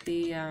about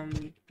the, no,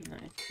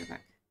 go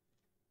back.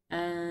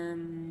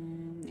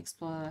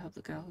 Explore, help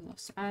the girl who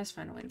lost her eyes,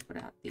 find a way to put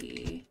out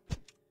the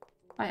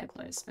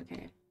fireplace.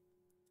 Okay.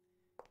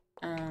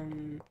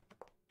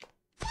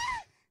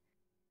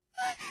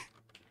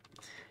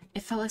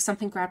 It felt like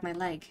something grabbed my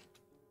leg.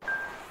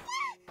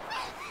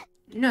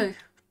 No.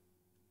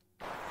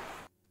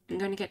 I'm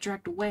going to get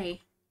dragged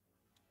away.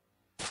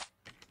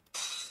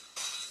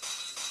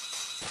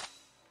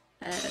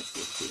 I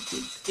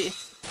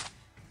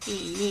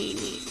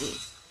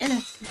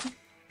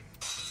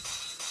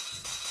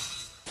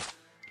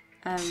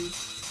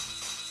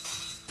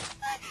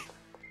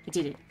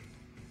did it.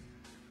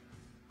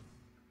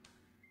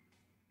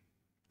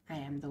 I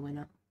am the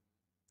winner.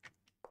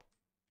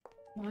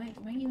 Why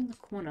are you in the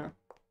corner?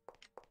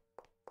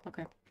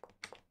 Okay.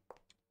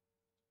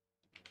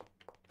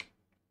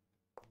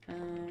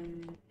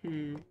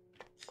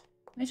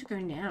 Where to go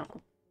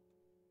now?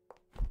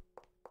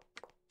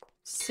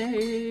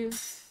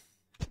 Save.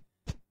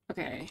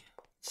 Okay,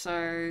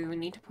 so we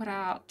need to put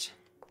out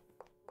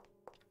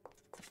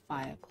the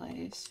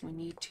fireplace. We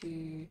need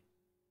to...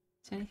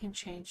 Has anything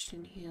changed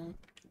in here?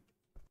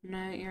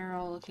 No, you're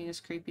all looking as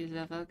creepy as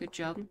ever. Good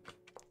job.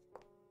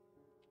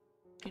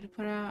 Need to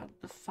put out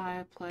the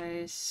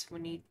fireplace. We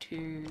need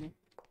to...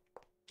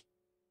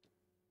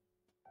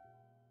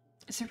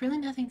 Is there really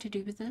nothing to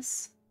do with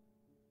this?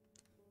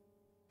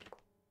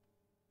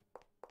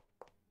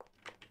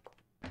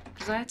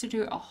 Because I had to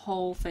do a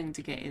whole thing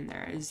to get in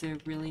there. Is there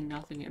really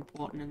nothing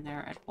important in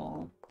there at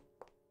all?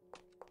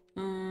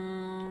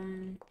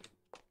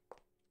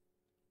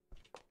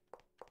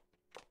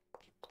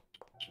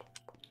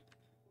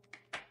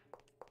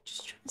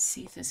 Just trying to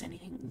see if there's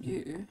anything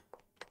new.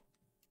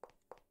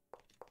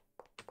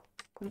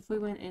 What if we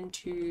went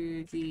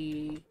into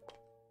the...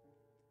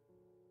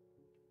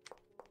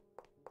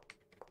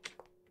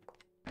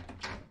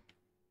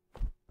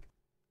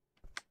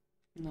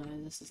 No,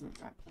 this isn't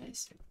the right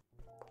place.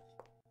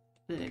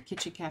 The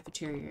kitchen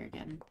cafeteria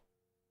again.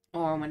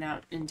 Or I went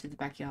out into the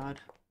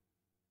backyard.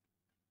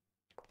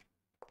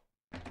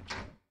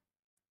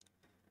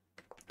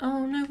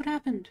 Oh no, what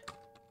happened?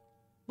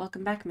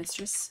 Welcome back,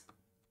 mistress.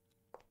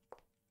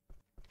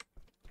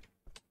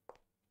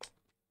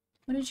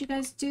 What did you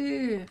guys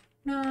do?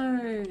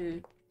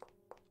 No!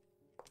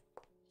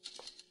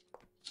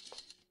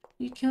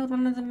 You killed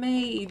one of the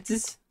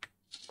maids!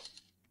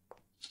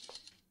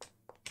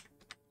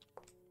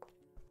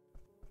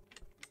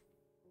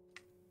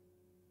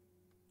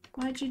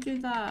 Why'd you do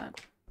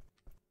that?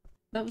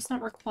 That was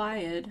not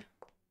required.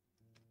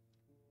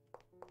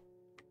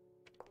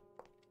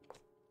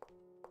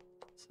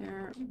 Is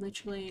there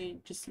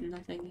literally just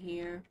nothing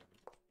here?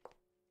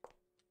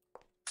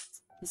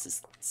 There's a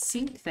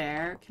sink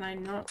there. Can I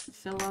not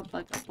fill up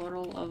like a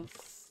bottle of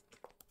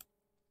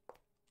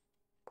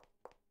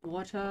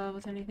water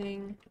with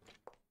anything?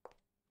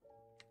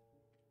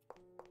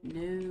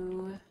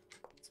 No.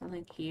 There's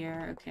nothing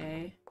here.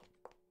 Okay.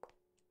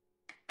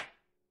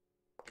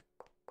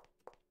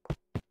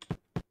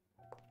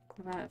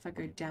 What about if I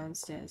go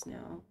downstairs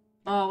now?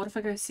 Oh, what if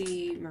I go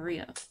see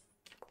Maria?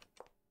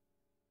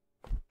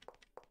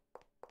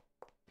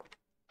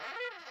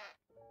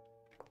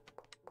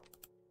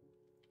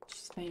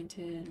 She's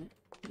fainted.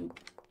 Nope.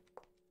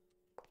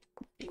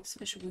 Nothing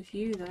special with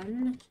you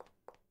then.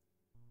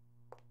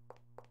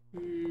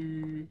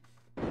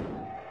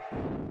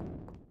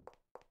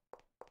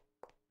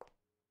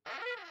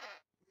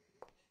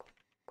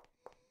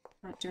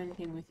 Not do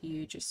anything with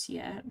you just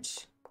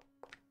yet.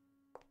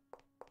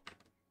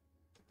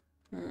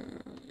 No.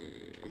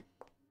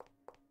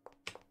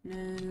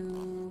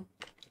 No.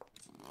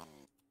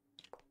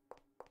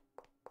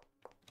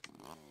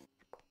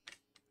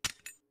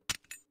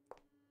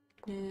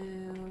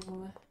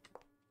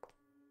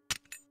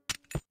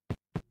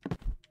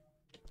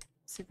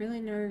 Is there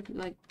really no,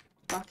 like,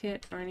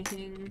 bucket or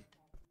anything?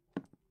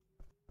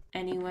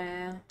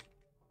 Anywhere?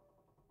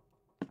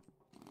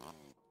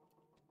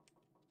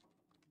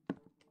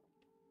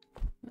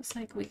 Looks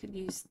like we could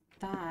use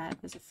that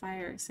as a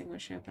fire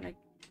extinguisher, but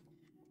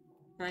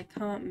I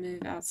can't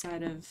move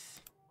outside of...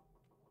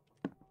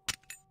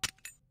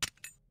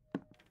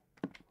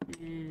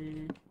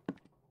 I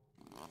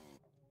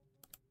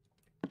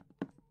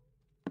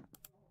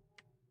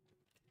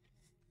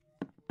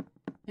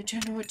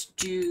don't know what to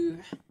do.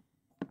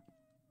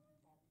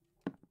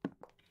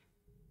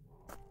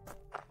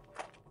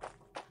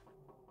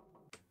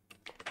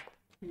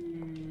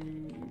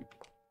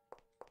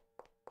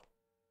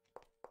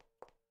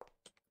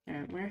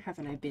 Alright, where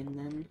haven't I been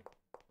then?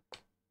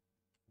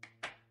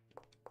 I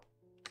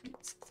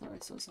thought I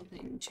saw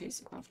something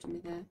chasing after me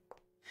there.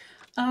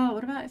 Oh,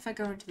 what about if I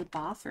go into the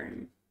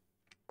bathroom?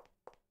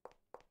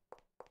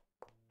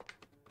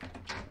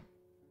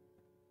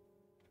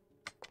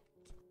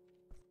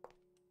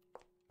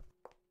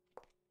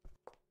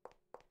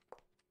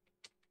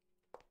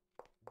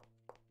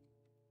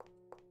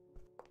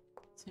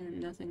 Is there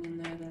nothing in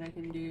there that I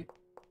can do?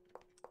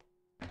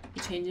 The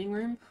changing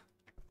room?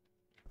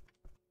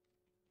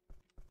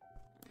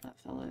 That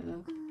fell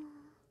over.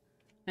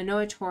 I know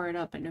I tore it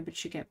up, but nobody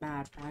should get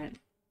mad, right?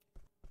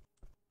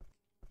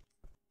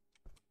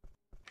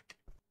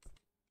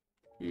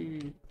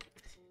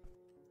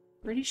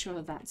 Pretty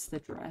sure that's the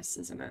dress,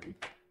 isn't it?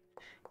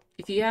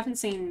 If you haven't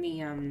seen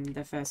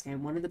the first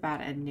game, one of the bad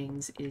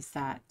endings is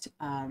that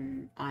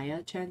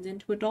Aya turns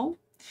into a doll.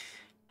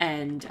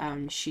 And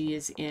she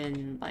is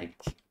in, like,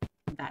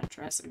 that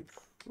dress, I'm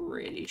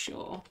pretty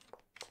sure.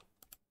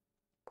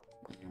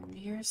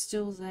 You're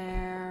still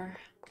there.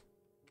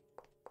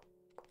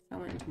 I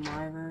went into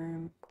my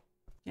room.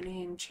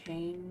 Anything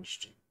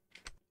changed?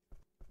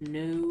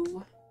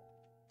 No.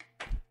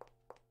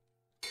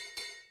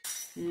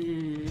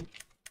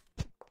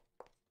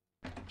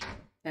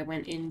 I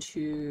went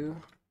into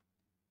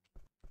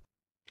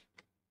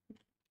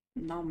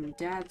Mom and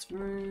Dad's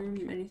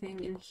room.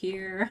 Anything in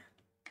here?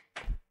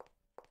 I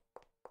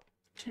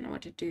don't know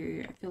what to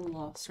do. I feel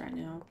lost right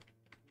now.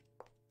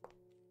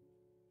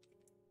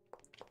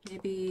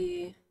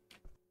 Maybe...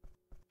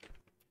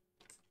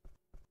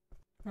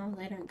 Oh,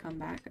 they don't come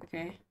back.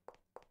 Okay.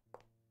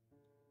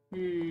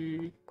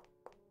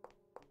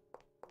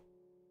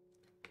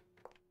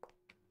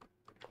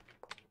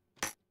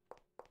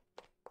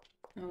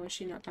 Oh, is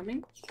she not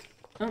coming?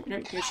 Oh,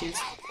 no, here she is.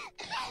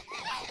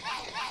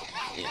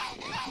 Yeah,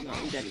 no,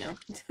 I'm dead now.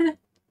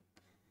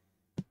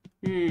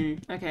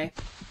 Okay.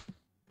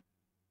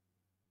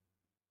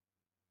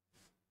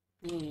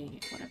 Yeah,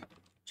 whatever.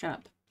 Shut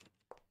up.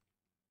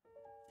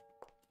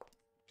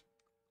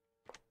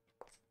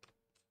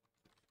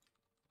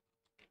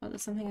 Oh,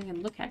 there's something I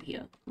can look at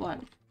here. What?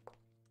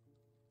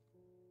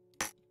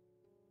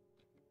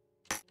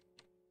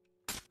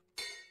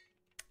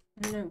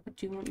 I don't know. What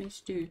do you want me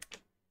to do?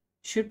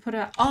 Should put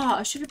out... Oh,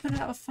 I should have put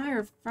out a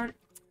fire front.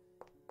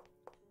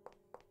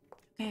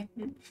 Okay.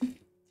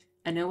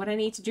 I know what I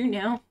need to do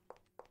now.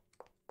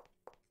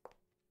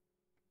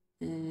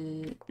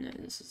 No,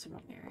 this is the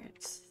wrong area.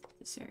 It's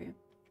this area.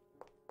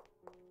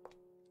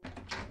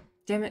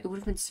 Damn it, it would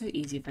have been so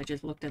easy if I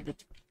just looked at the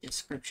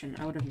description.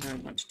 I would have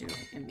known what to do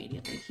like,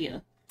 immediately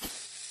here.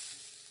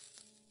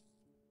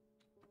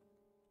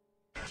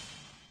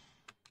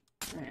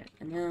 Alright,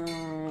 and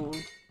now...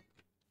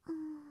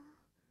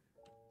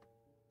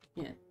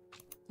 Yeah.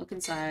 Look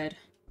inside.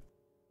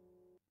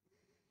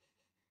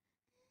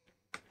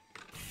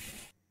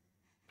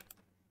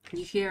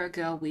 You hear a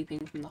girl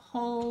weeping from the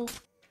hole.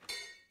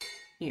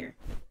 Here.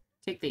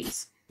 Take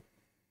these.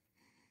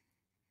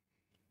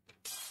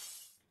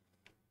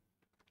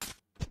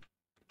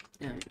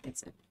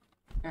 That's it.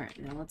 Alright,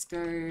 now let's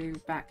go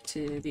back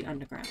to the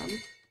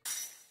underground.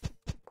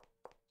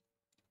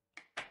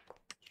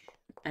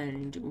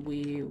 And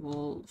we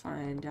will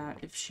find out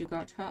if she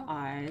got her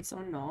eyes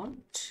or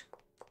not.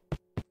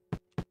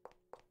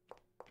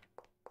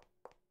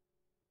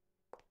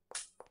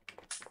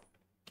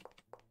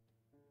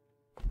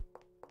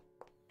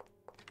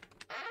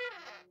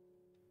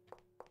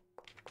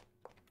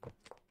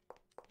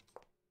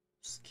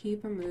 Just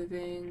keep her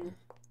moving.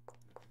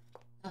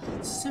 Oh,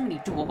 there's so many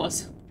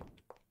doors.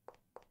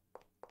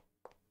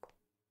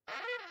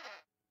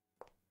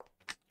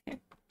 Okay.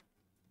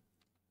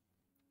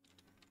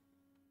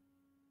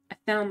 I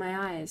found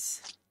my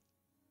eyes.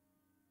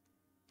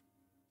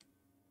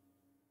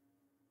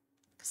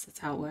 Because that's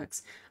how it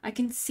works. I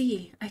can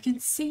see. I can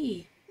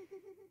see.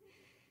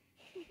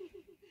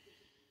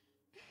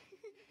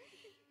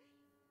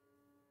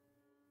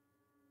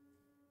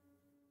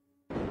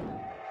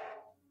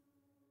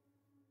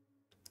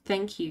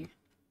 Thank you.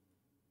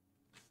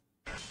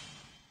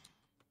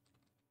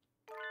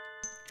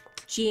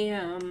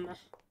 Jam.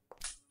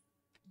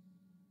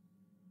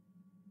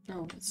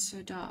 Oh, it's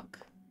so dark.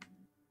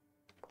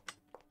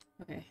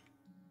 Okay.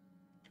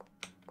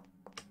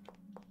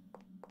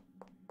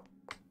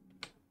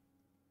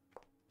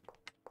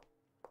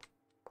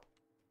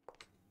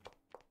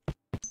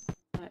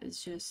 That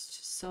is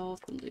just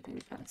solve the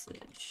looping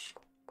passage.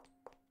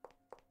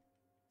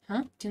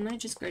 Huh? Didn't I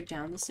just go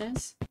down the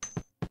stairs?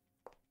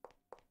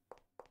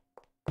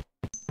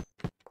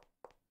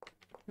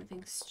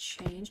 Nothing's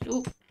changed.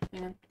 Oh,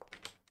 hang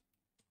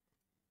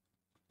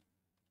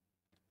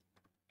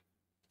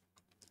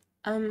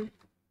on.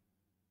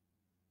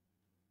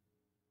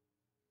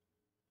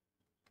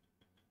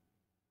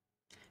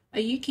 Are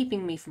you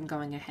keeping me from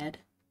going ahead?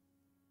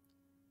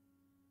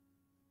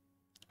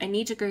 I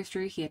need to go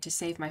through here to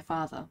save my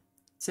father,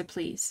 so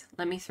please,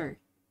 let me through.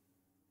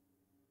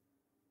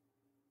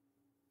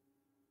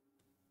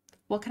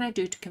 What can I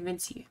do to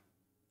convince you?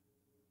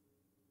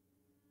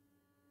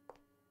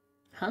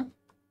 Huh?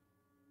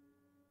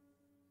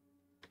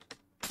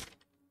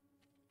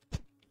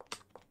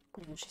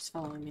 Oh, she's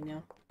following me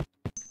now.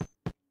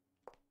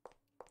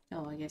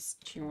 Oh, I guess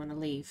you want to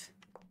leave.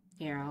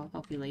 Here, I'll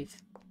help you leave.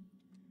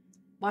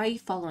 Why are you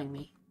following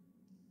me?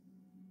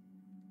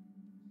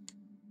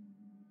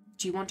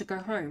 Do you want to go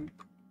home?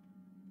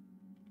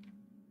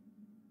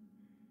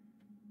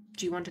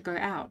 Do you want to go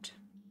out?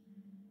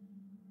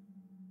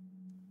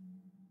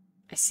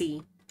 I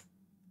see.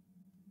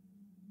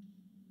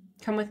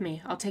 Come with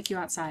me. I'll take you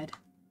outside.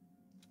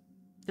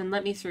 Then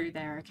let me through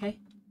there, okay?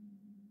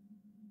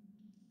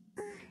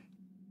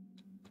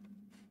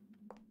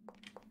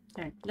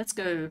 Alright, let's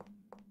go.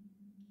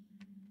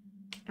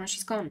 Oh,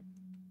 she's gone.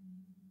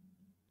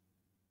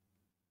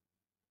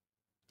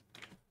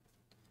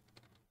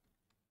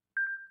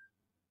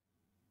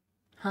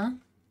 Huh?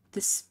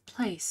 This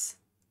place.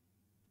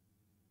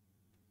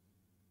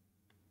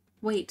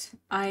 Wait,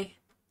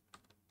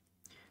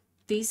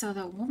 These are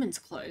the woman's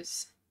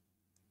clothes.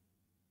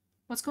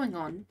 What's going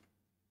on?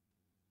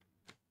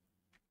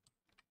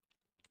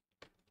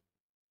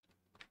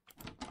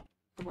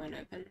 It won't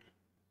open.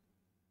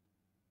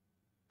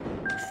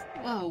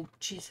 Whoa,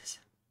 Jesus.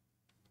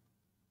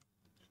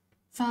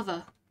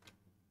 Father.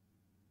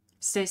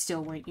 Stay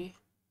still, won't you?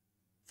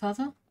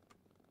 Father?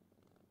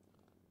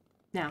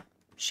 Now,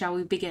 shall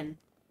we begin?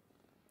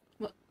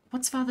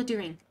 What's Father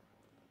doing?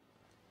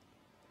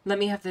 Let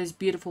me have those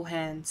beautiful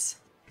hands.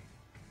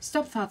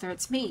 Stop, Father,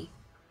 it's me.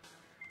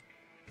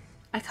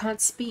 I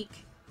can't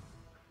speak.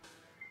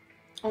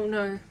 Oh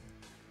no.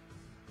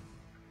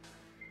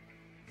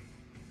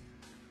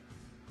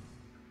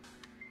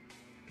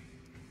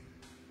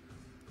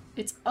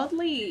 It's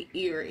oddly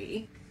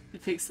eerie,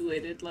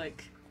 pixelated,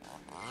 like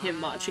him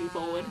marching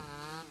forward.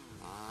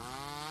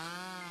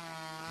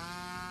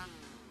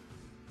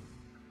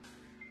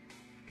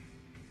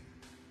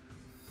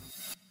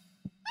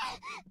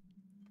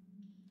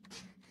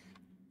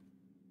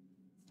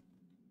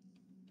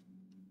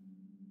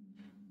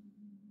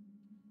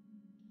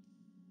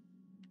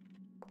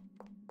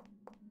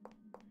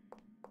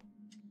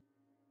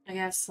 I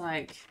guess,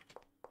 like,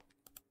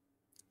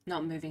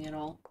 not moving at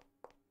all.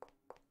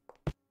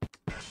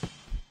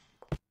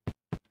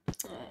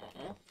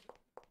 Aww.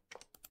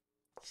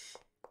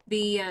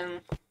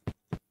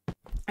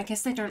 I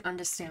guess they don't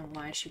understand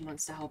why she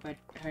wants to help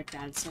her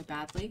dad so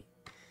badly.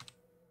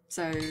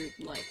 So,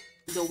 like,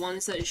 the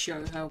ones that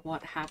show her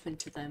what happened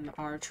to them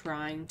are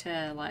trying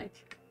to,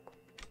 like,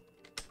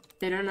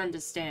 they don't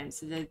understand,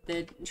 so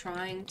they're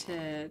trying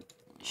to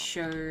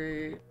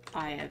show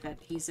Aya that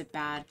he's a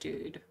bad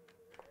dude.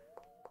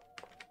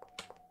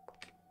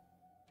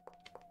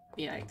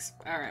 Yikes.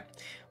 Alright.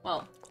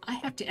 Well, I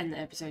have to end the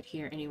episode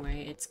here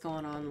anyway. It's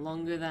gone on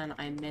longer than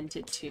I meant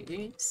it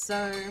to.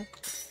 So,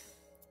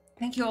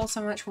 thank you all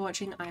so much for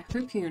watching. I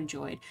hope you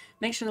enjoyed.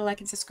 Make sure to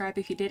like and subscribe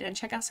if you did, and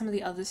check out some of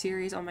the other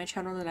series on my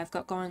channel that I've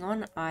got going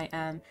on. I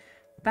am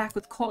back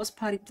with Corpse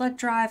Party Blood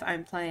Drive.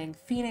 I'm playing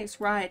Phoenix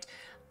Wright.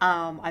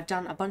 I've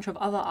done a bunch of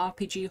other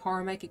RPG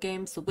horror maker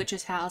games, The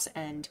Witch's House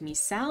and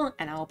Misal,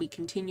 and I'll be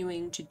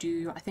continuing to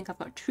do, I think I've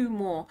got 2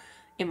 more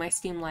in my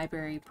Steam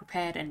library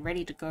prepared and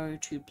ready to go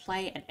to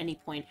play at any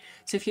point.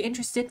 So if you're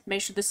interested,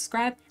 make sure to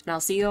subscribe, and I'll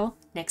see you all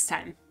next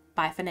time.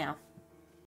 Bye for now.